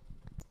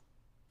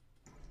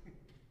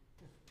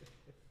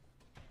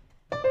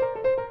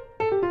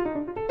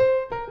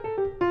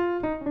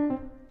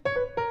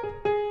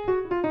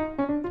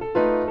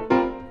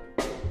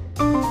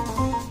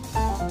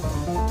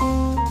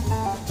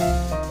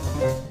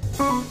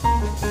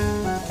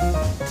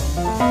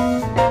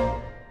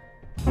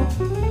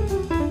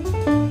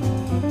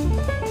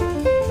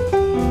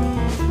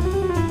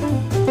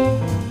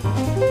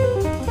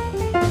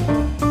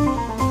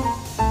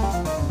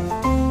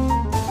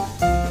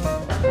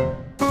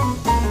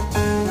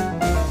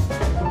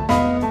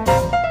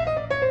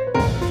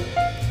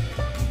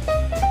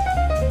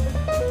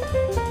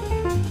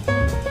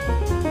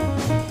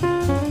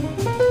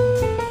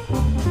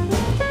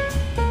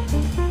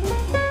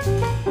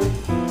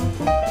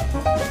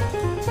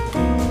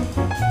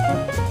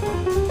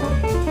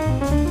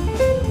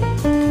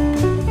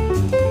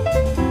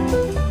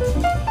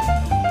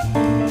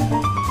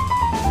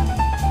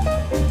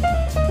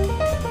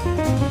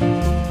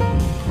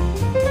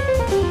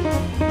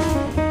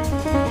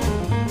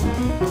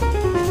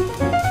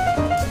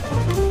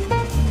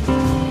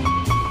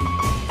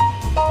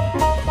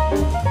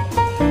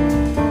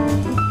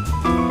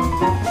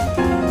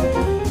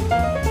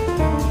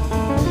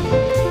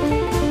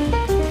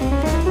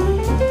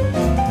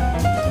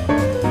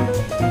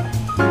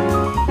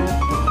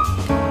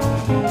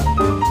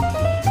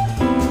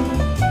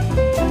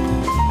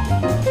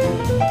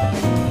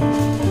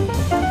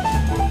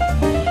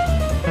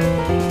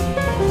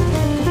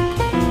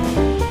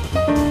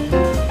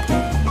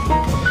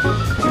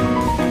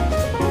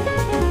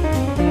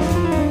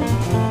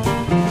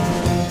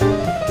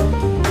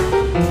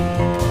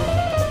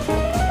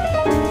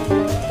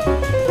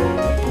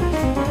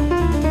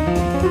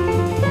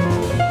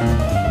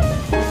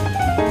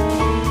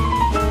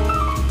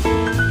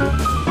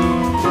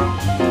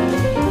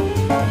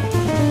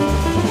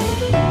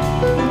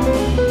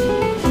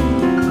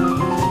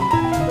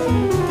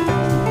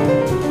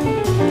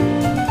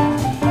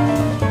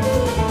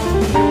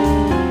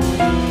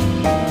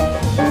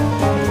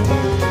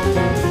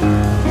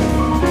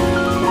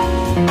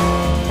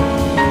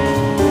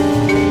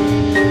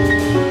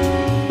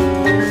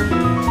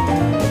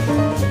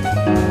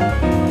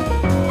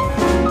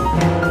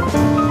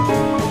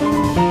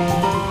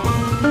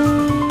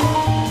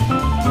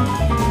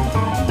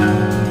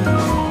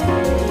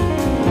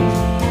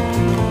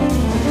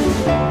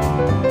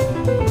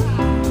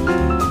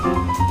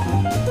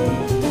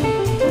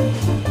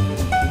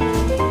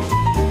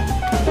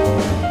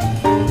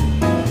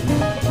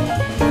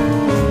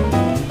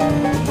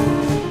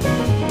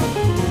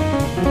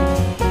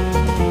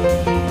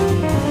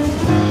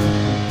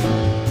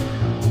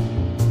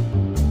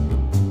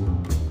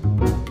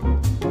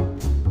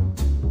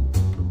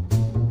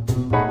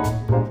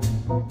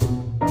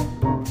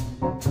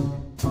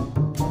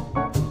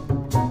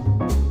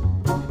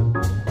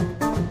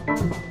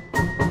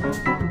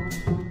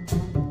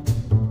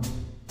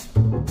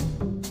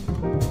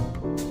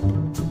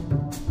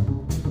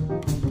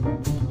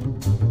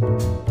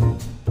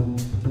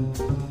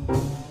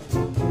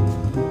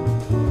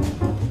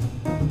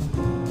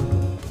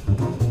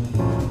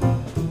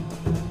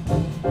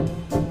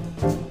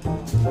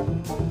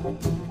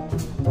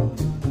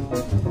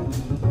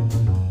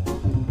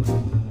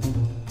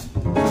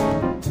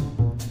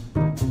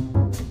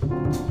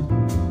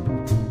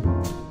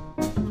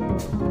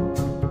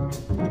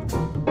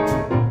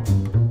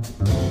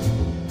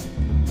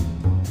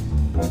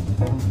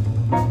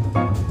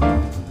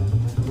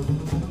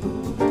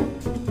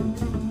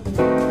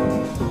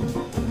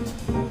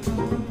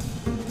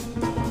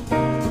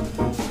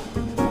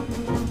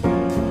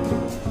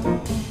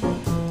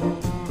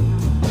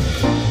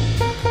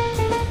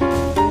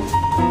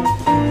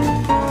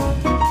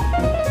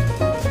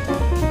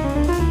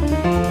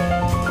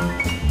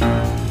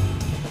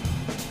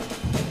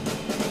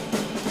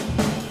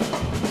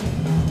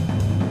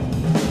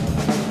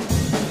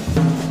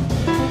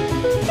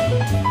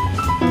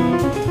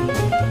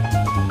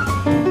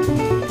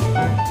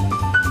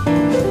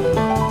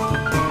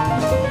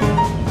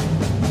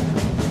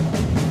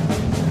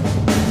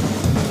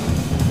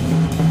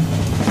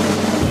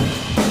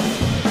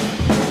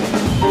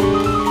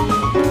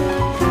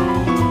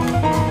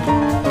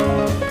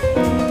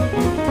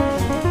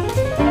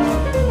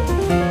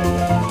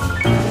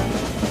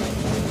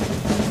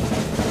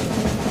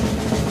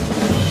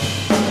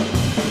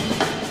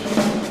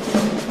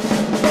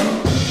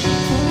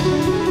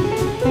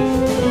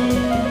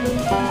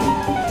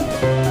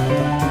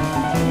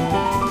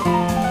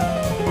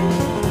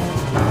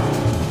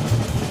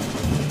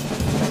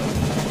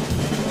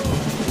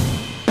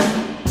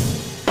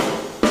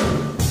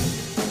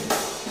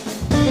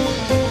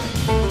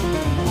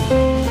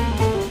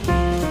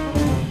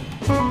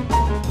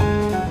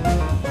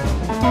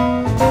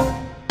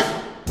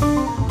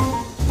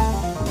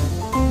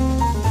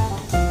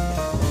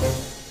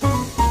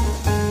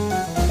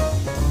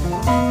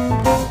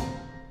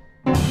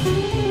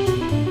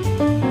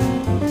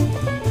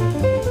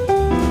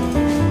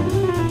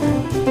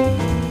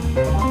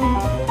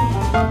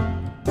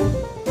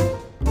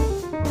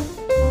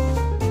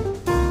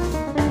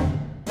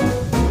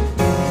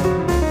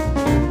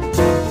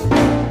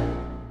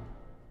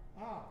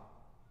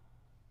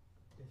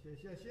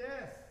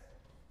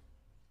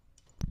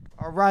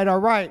 All right, all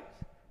right.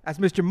 That's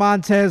Mr.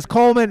 Montez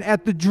Coleman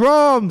at the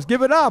drums.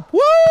 Give it up.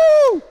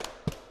 Woo!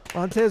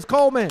 Montez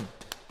Coleman.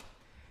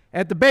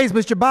 At the bass,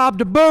 Mr. Bob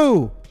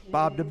DeBoo.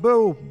 Bob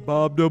DeBoo.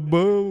 Bob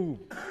DeBoo.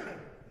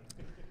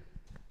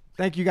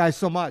 Thank you guys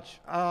so much.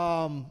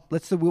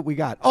 Let's see what we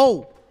got.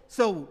 Oh,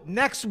 so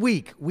next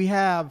week we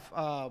have,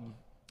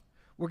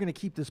 we're going to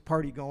keep this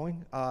party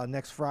going.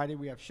 Next Friday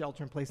we have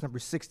Shelter in Place number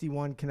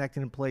 61,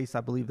 Connected in Place.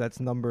 I believe that's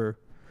number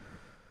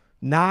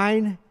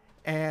 9.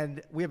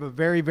 And we have a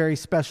very, very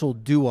special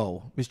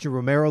duo, Mr.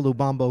 Romero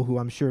Lubambo, who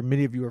I'm sure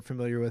many of you are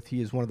familiar with.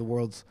 He is one of the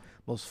world's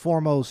most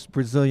foremost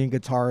Brazilian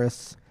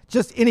guitarists,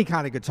 just any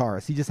kind of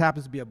guitarist. He just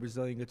happens to be a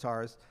Brazilian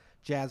guitarist,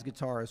 jazz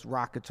guitarist,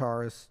 rock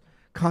guitarist,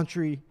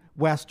 country,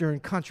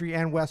 Western, country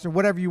and Western,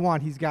 whatever you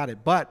want, he's got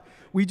it. But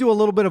we do a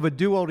little bit of a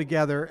duo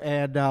together,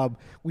 and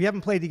we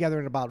haven't played together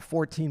in about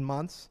 14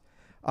 months.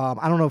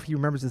 I don't know if he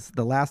remembers this.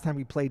 The last time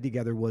we played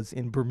together was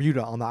in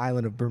Bermuda, on the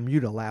island of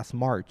Bermuda last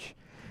March.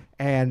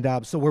 And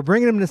so we're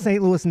bringing him to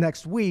St. Louis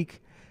next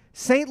week.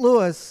 St.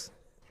 Louis,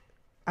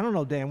 I don't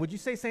know, Dan, would you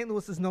say St.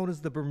 Louis is known as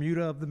the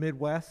Bermuda of the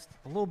Midwest?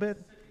 A little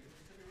bit?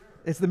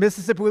 It's the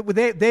Mississippi.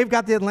 They've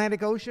got the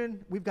Atlantic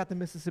Ocean. We've got the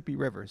Mississippi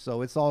River,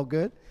 so it's all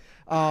good.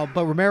 But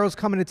Romero's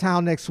coming to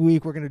town next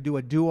week. We're going to do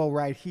a duo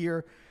right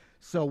here.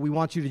 So we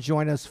want you to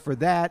join us for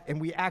that. And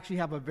we actually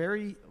have a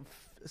very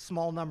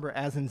small number,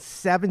 as in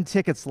 7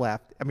 tickets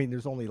left. I mean,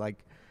 there's only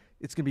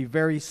it's going to be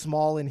very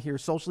small in here,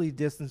 socially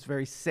distanced,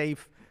 very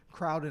safe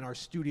crowd in our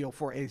studio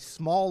for a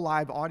small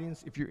live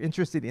audience. If you're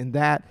interested in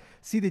that,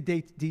 see the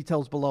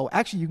details below.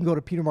 Actually, you can go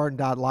to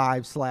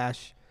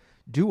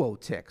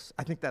petermartin.live/duo-tix.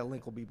 I think that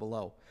link will be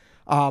below.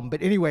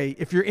 But anyway,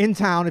 if you're in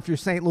town, if you're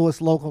St.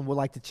 Louis local and would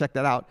like to check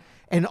that out.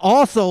 And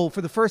also,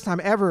 for the first time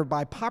ever,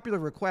 by popular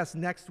request,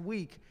 next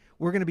week,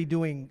 we're going to be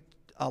doing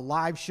a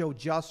live show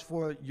just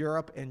for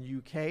Europe and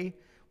UK,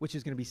 which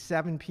is going to be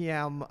 7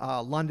 p.m.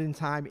 London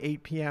time,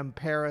 8 p.m.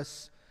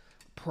 Paris,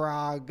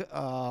 Prague,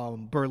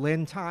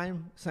 Berlin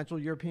time, Central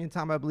European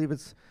time, I believe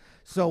it's.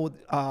 So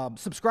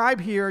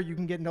subscribe here. You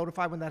can get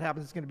notified when that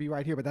happens. It's going to be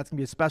right here, but that's going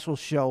to be a special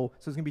show.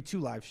 So there's going to be 2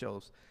 live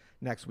shows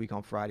next week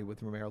on Friday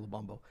with Romero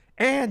Lubambo.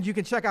 And you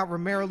can check out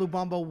Romero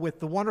Lubambo with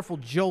the wonderful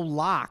Joe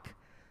Locke.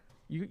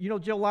 You know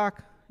Joe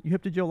Locke? You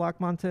hip to Joe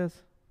Locke, Montez?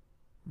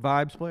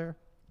 Vibes player?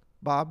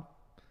 Bob?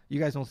 You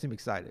guys don't seem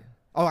excited.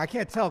 Oh, I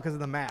can't tell because of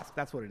the mask.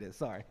 That's what it is.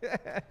 Sorry.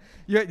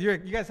 You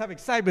guys have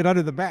excitement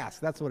under the mask.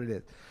 That's what it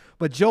is.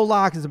 But Joe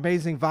Locke is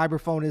amazing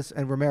vibraphonist,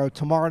 and Romero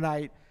tomorrow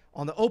night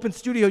on the Open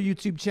Studio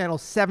YouTube channel,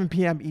 7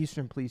 p.m.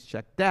 Eastern. Please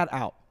check that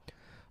out.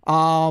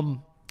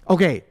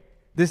 Okay,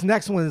 this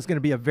next one is going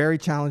to be a very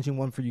challenging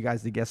one for you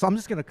guys to guess. So I'm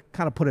just going to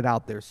kind of put it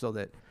out there so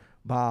that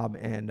Bob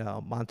and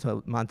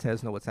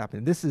Montez know what's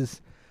happening. This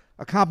is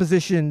a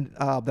composition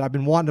that I've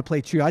been wanting to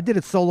play trio. I did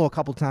it solo a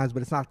couple times,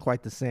 but it's not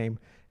quite the same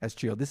as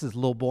trio. This is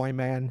Lil Boy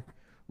Man,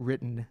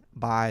 written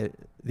by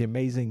the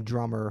amazing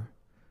drummer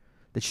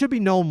that should be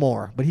known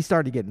more, but he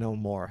started to get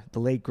known more, the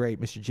late, great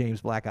Mr.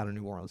 James Black out of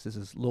New Orleans. This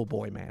is Lil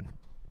Boy Man.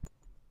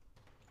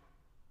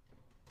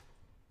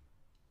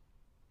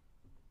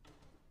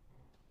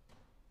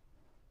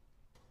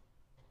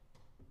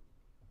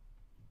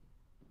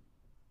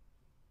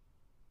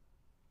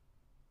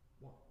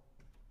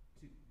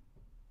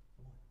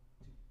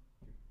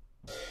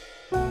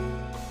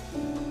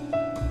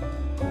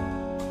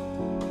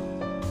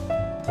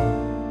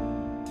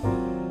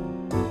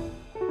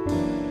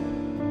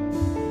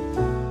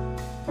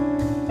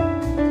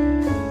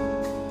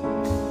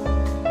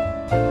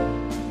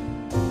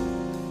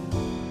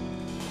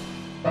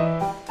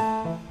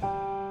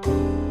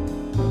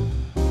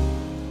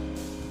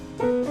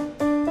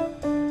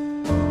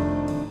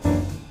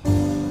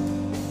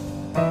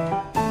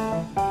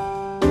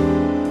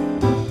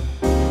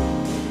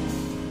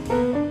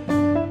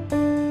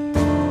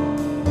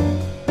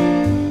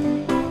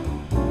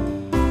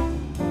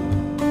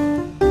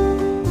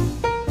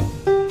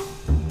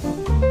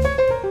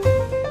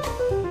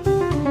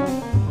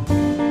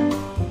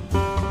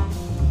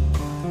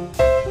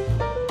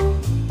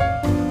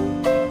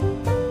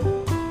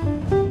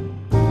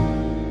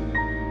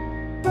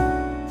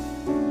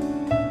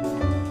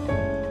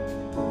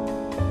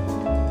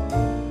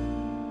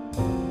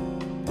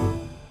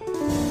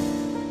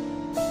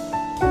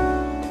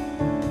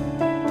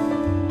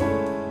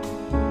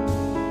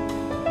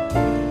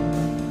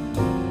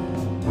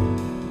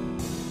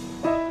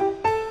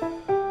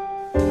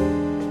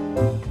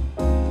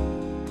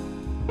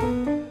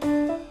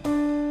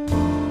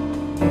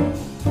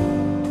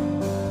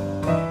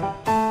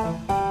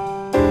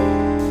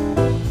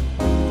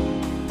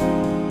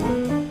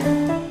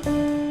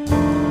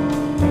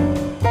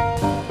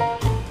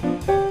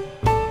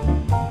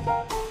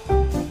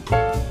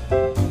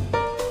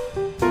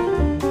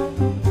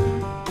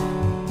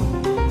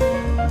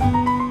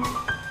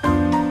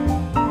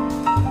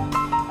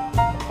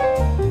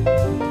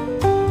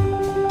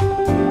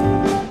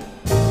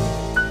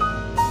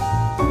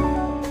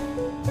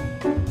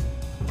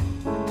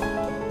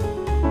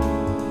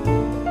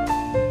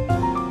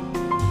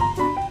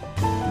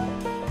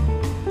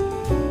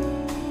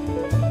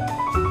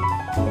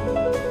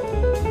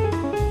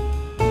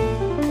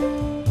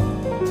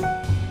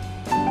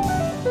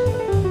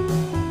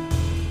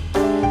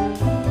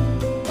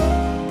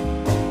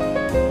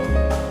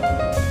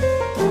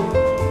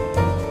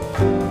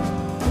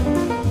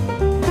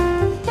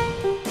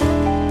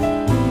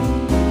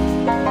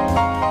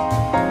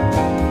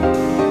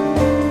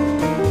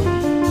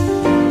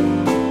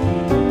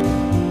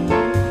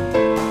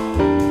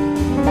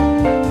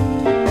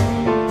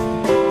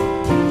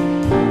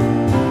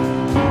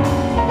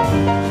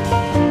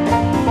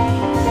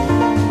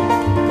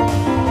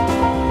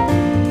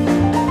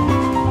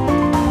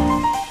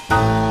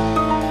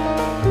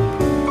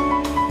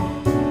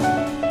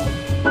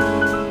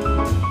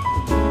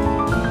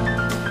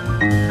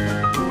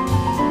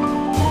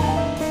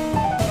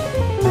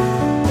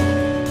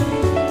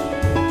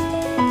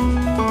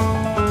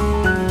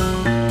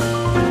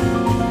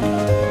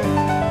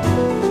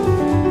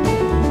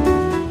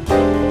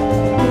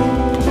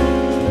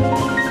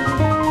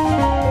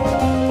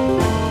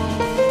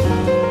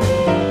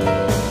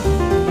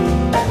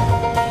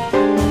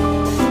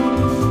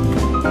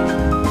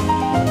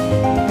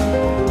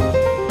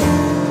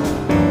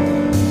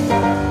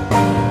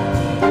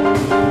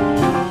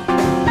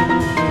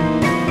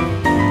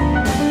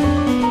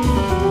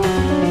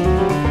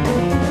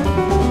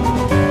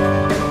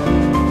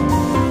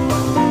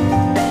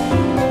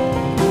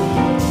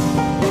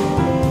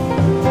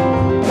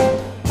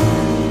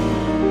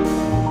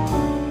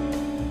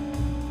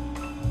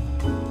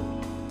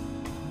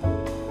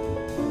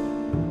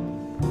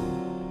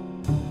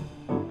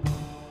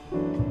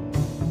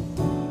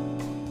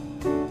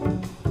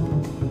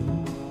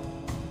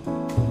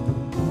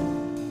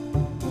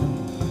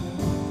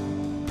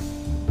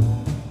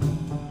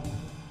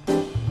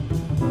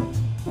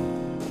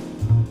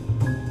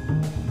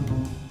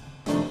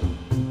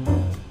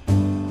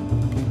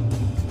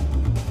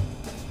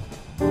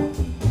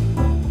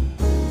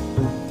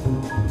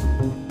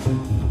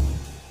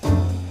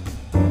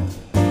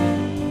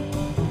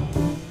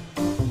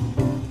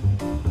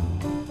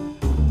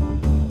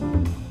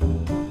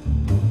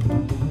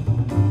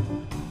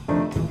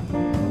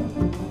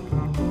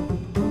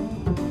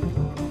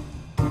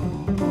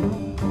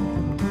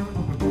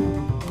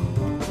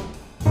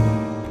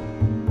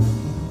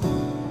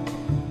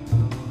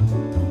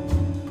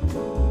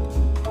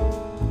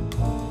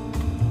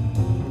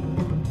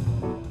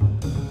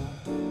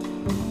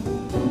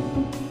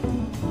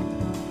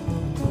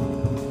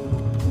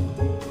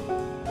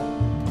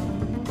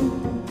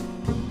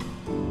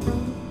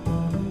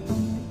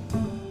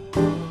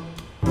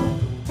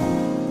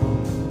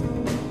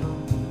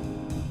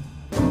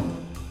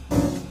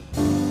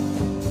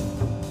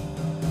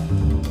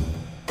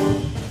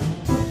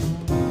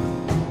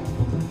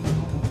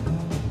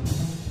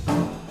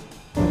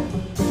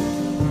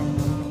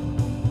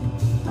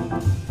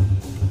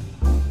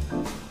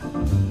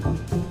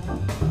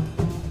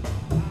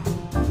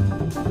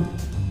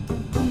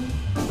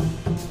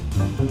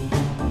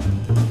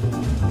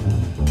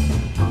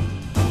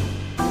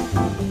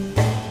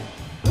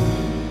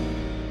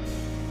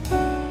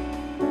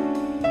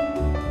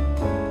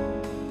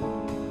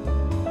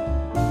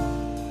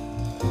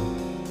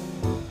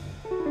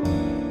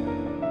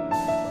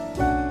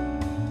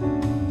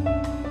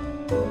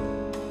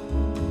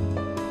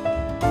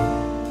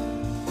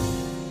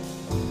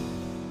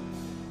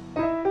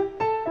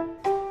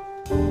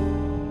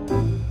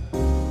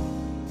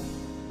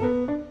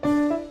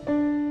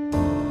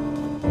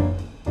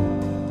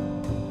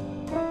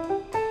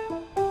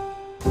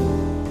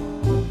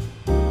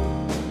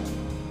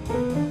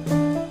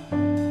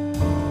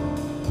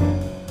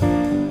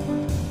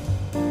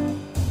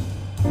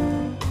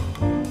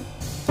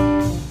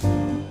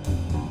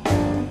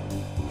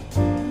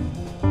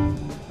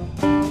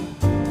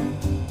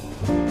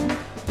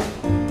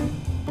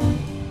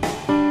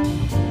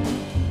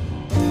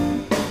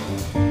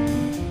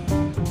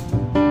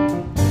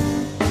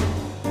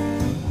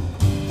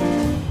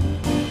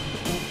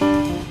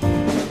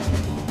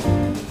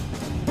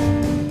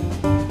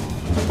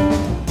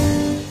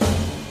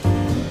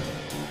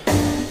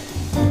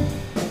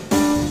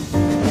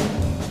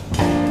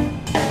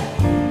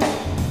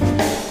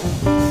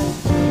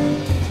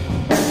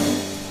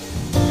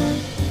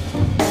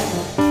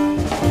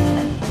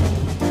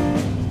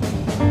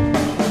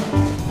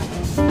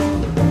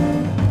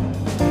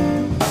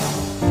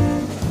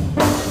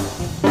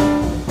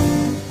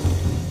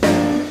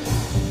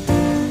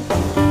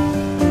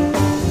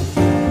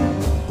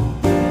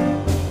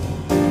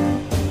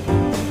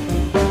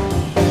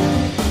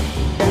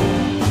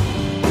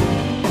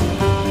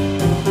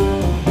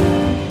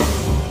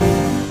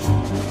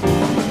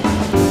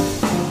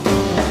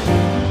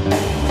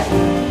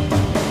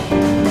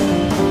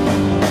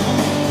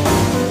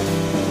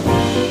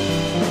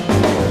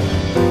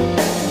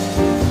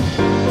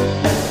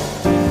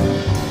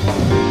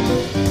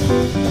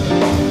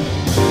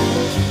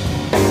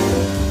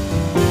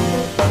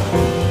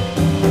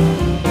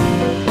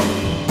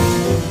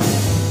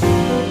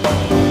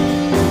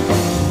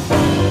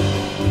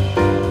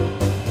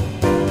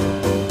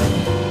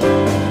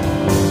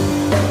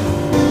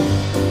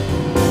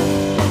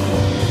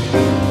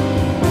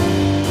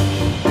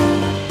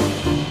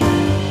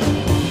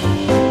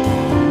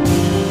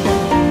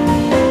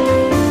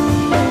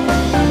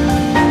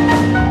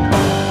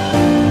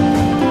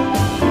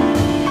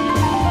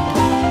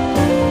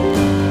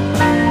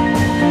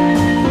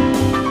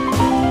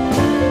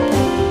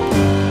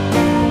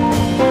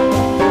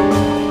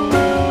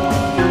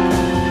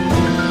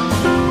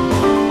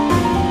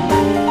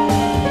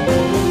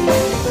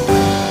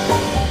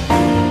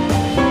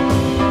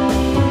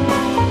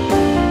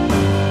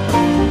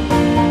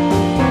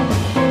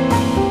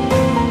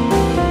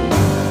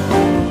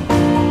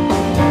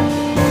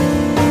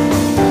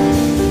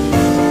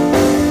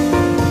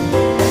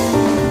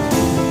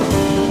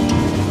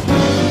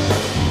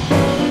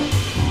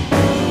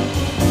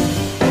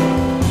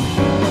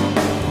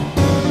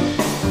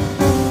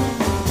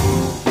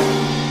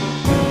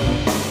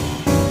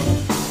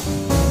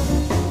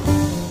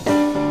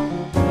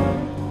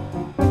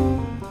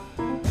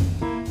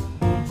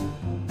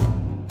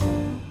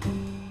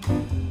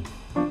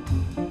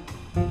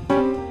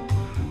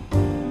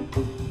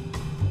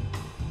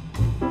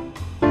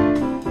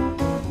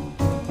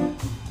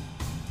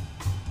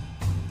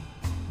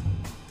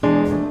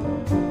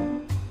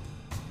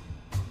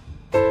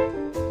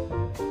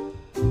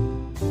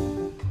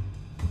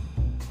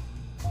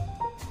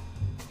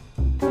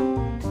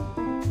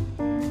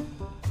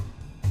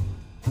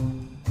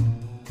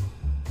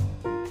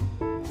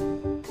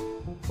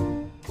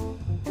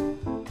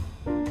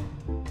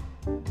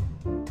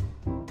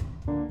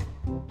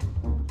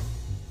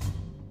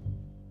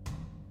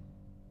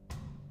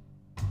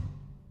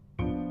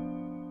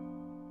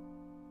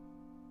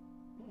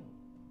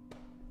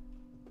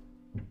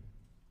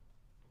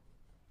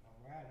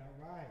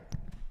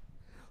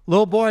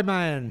 Lil Boy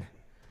Man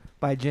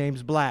by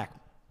James Black.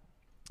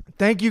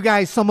 Thank you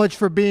guys so much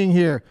for being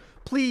here.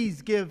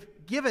 Please give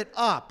it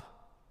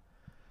up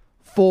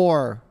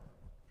for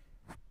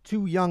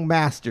two young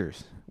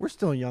masters. We're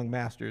still young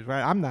masters,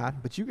 right? I'm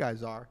not, but you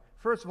guys are.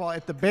 First of all,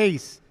 at the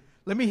bass,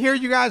 let me hear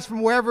you guys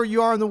from wherever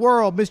you are in the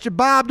world. Mr.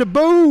 Bob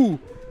DeBoo.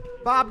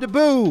 Bob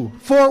DeBoo,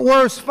 Fort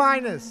Worth's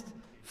finest.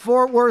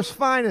 Fort Worth's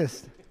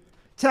finest.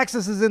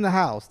 Texas is in the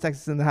house.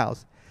 Texas is in the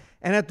house.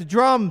 And at the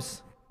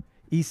drums,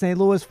 East St.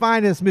 Louis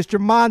finest, Mr.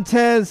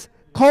 Montez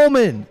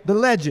Coleman, the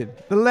legend,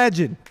 the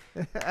legend.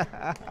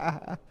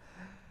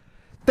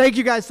 Thank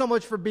you guys so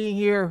much for being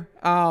here.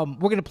 We're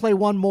going to play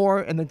one more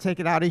and then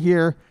take it out of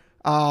here.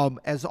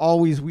 As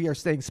always, we are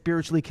staying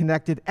spiritually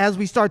connected as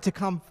we start to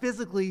come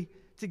physically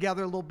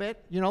together a little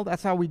bit. You know,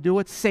 that's how we do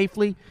it,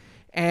 safely.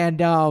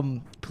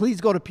 And please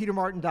go to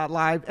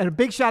petermartin.live. And a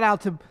big shout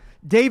out to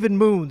David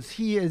Moons.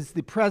 He is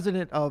the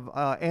president of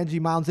Angie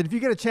Mountains. And if you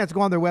get a chance to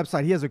go on their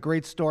website, he has a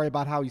great story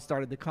about how he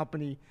started the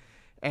company,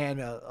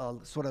 and a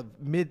sort of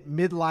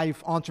midlife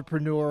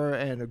entrepreneur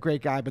and a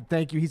great guy. But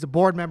thank you. He's a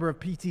board member of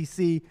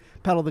PTC,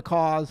 Pedal the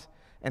Cause,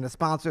 and a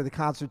sponsor of the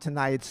concert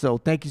tonight. So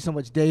thank you so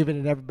much, David,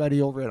 and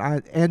everybody over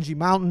at Angie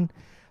Mountain.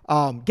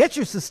 Get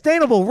your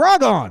sustainable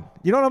rug on.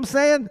 You know what I'm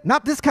saying?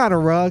 Not this kind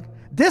of rug.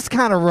 This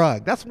kind of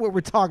rug. That's what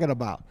we're talking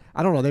about.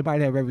 I don't know. They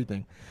might have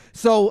everything.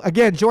 So,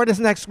 again, join us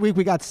next week.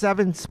 We got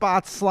 7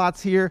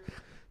 slots here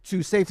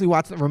to safely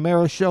watch the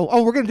Romero show.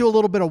 Oh, we're going to do a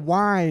little bit of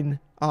wine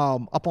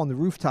up on the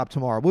rooftop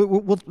tomorrow.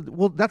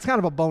 We'll, that's kind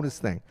of a bonus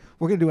thing.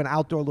 We're going to do an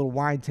outdoor little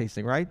wine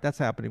tasting, right? That's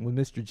happening with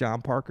Mr.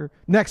 John Parker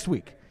next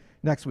week.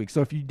 Next week.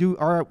 So if you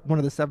are one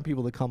of the 7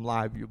 people that come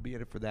live, you'll be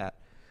in it for that.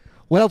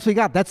 What else we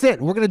got? That's it.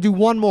 We're going to do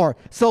one more.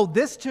 So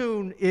this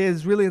tune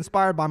is really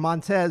inspired by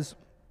Montez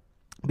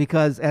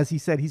because, as he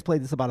said, he's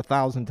played this about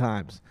 1,000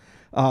 times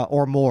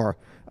or more.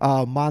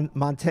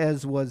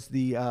 Montez was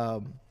the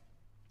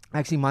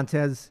actually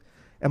Montez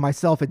and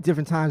myself at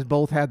different times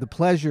both had the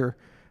pleasure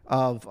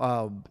of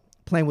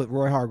playing with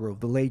Roy Hargrove,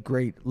 the late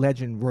great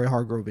legend Roy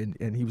Hargrove,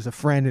 and he was a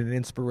friend and an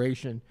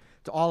inspiration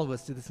to all of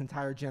us, to this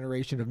entire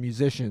generation of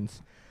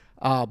musicians.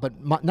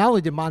 But not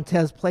only did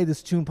Montez play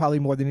this tune probably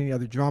more than any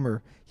other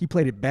drummer, he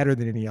played it better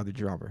than any other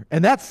drummer,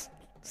 and that's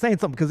saying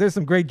something because there's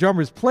some great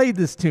drummers played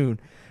this tune,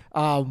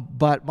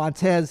 but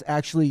Montez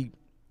actually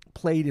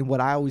played in what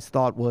I always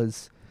thought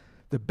was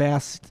the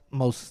best,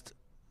 most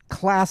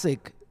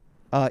classic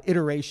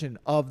iteration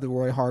of the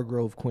Roy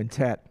Hargrove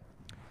quintet.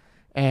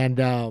 And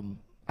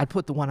I'd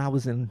put the one I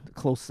was in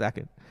close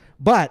second.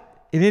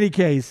 But in any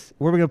case,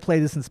 we're going to play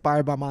this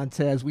inspired by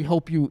Montez. We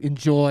hope you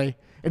enjoy.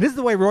 And this is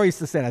the way Roy used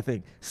to say it, I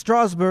think.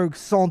 Strasbourg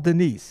St.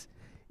 Denis.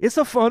 It's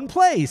a fun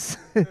place.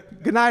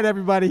 Good night,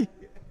 everybody.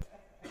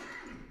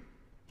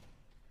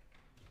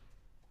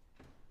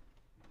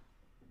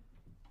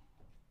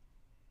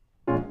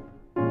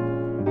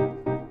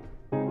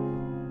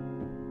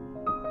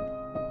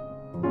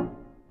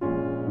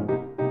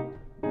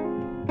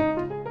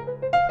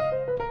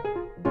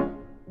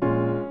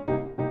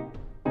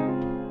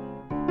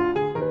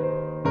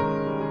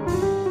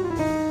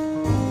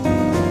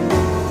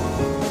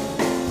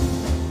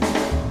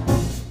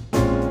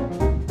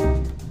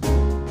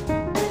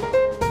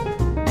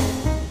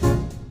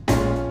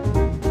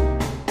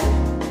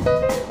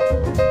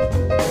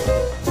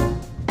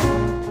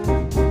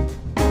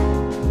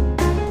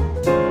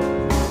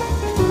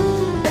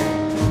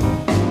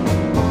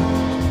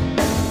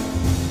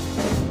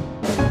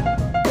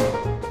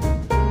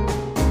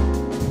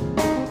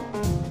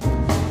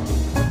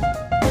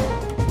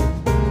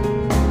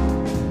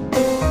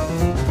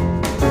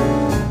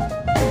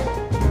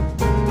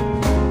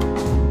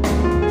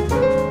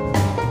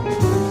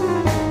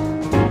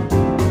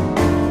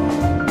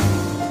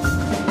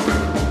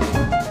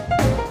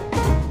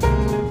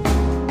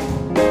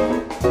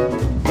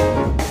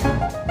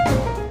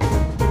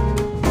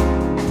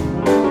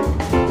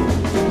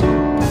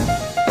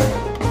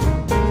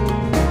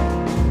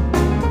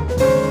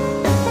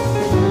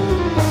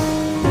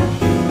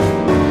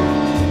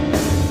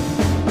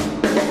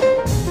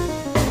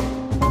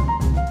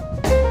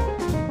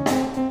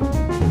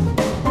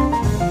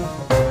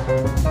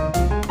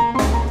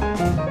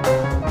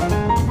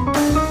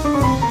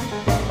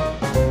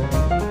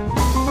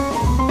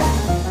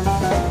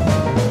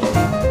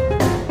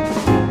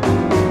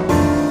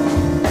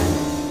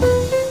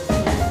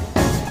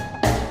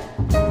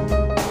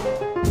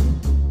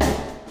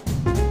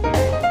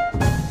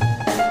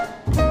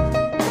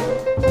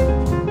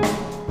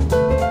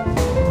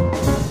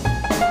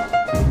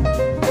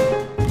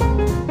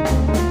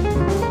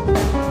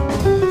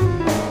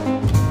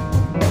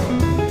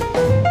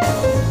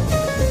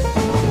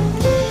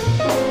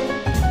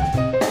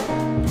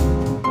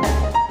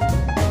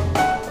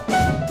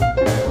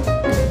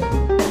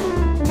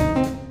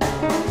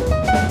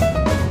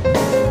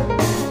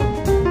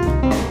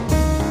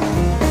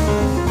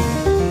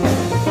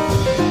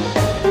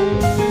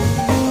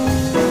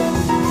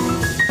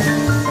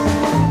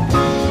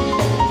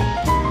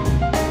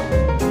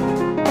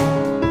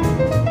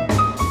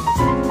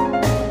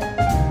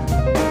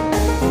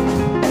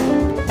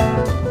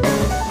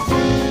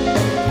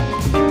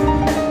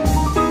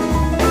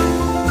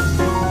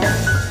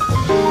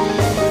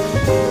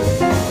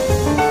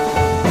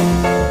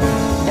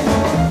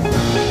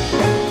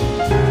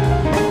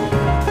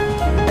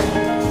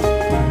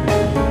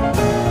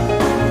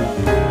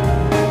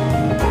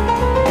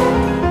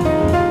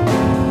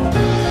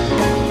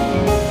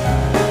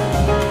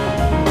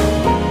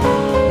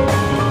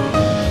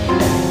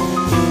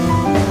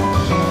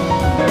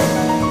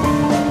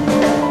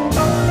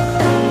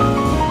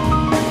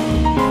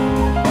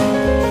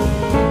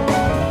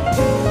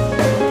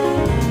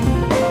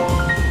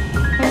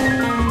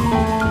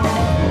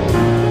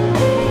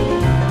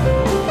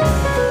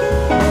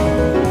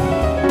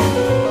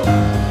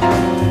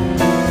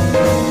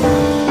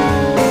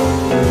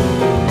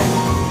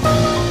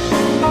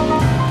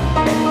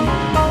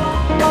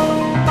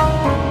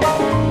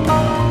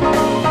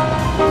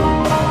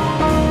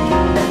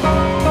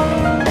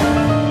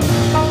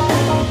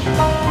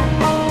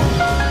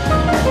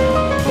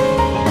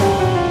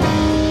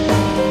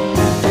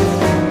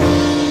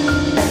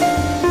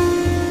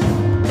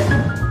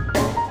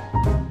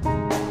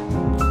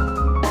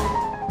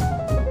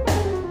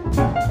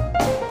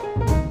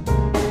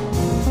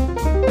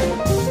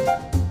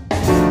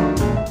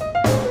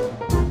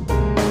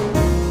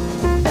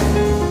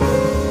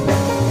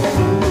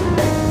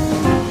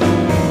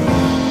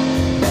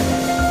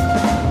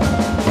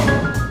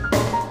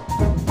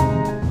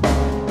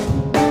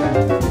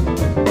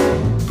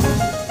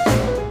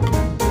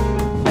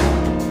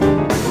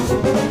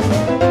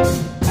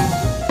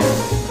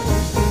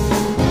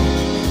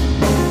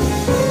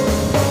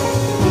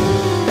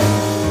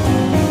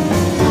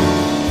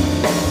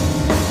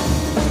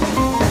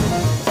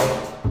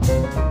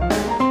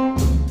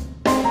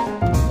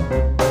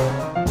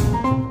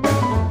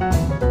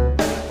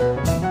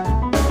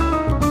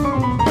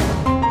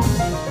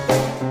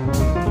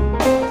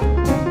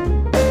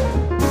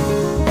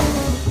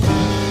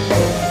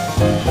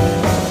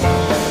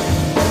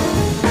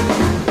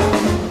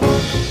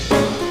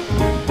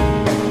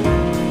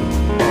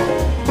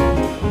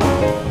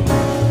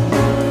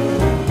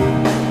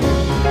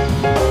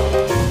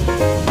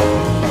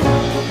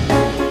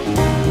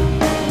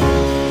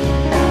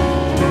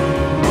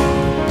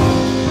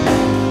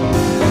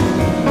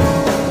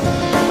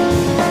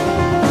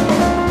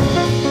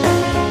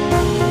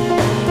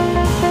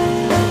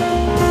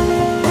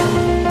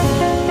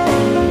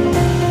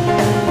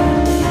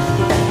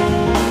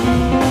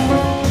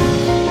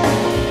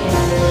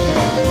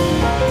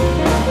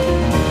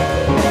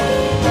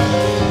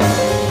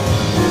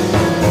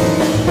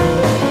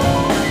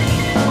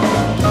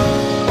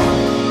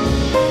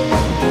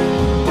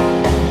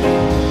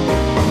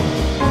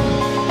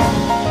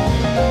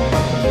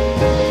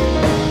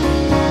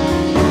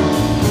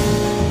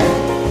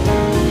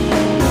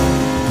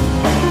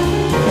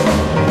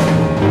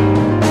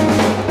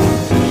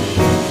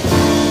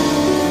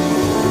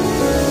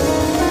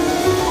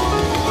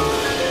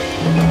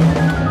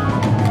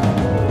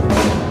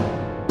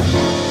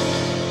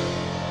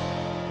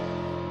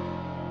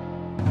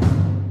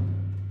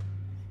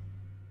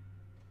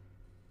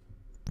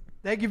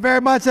 Thank you very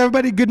much,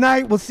 everybody. Good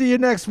night. We'll see you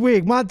next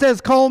week.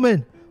 Montez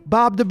Coleman,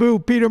 Bob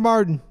DeBoo, Peter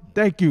Martin.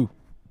 Thank you.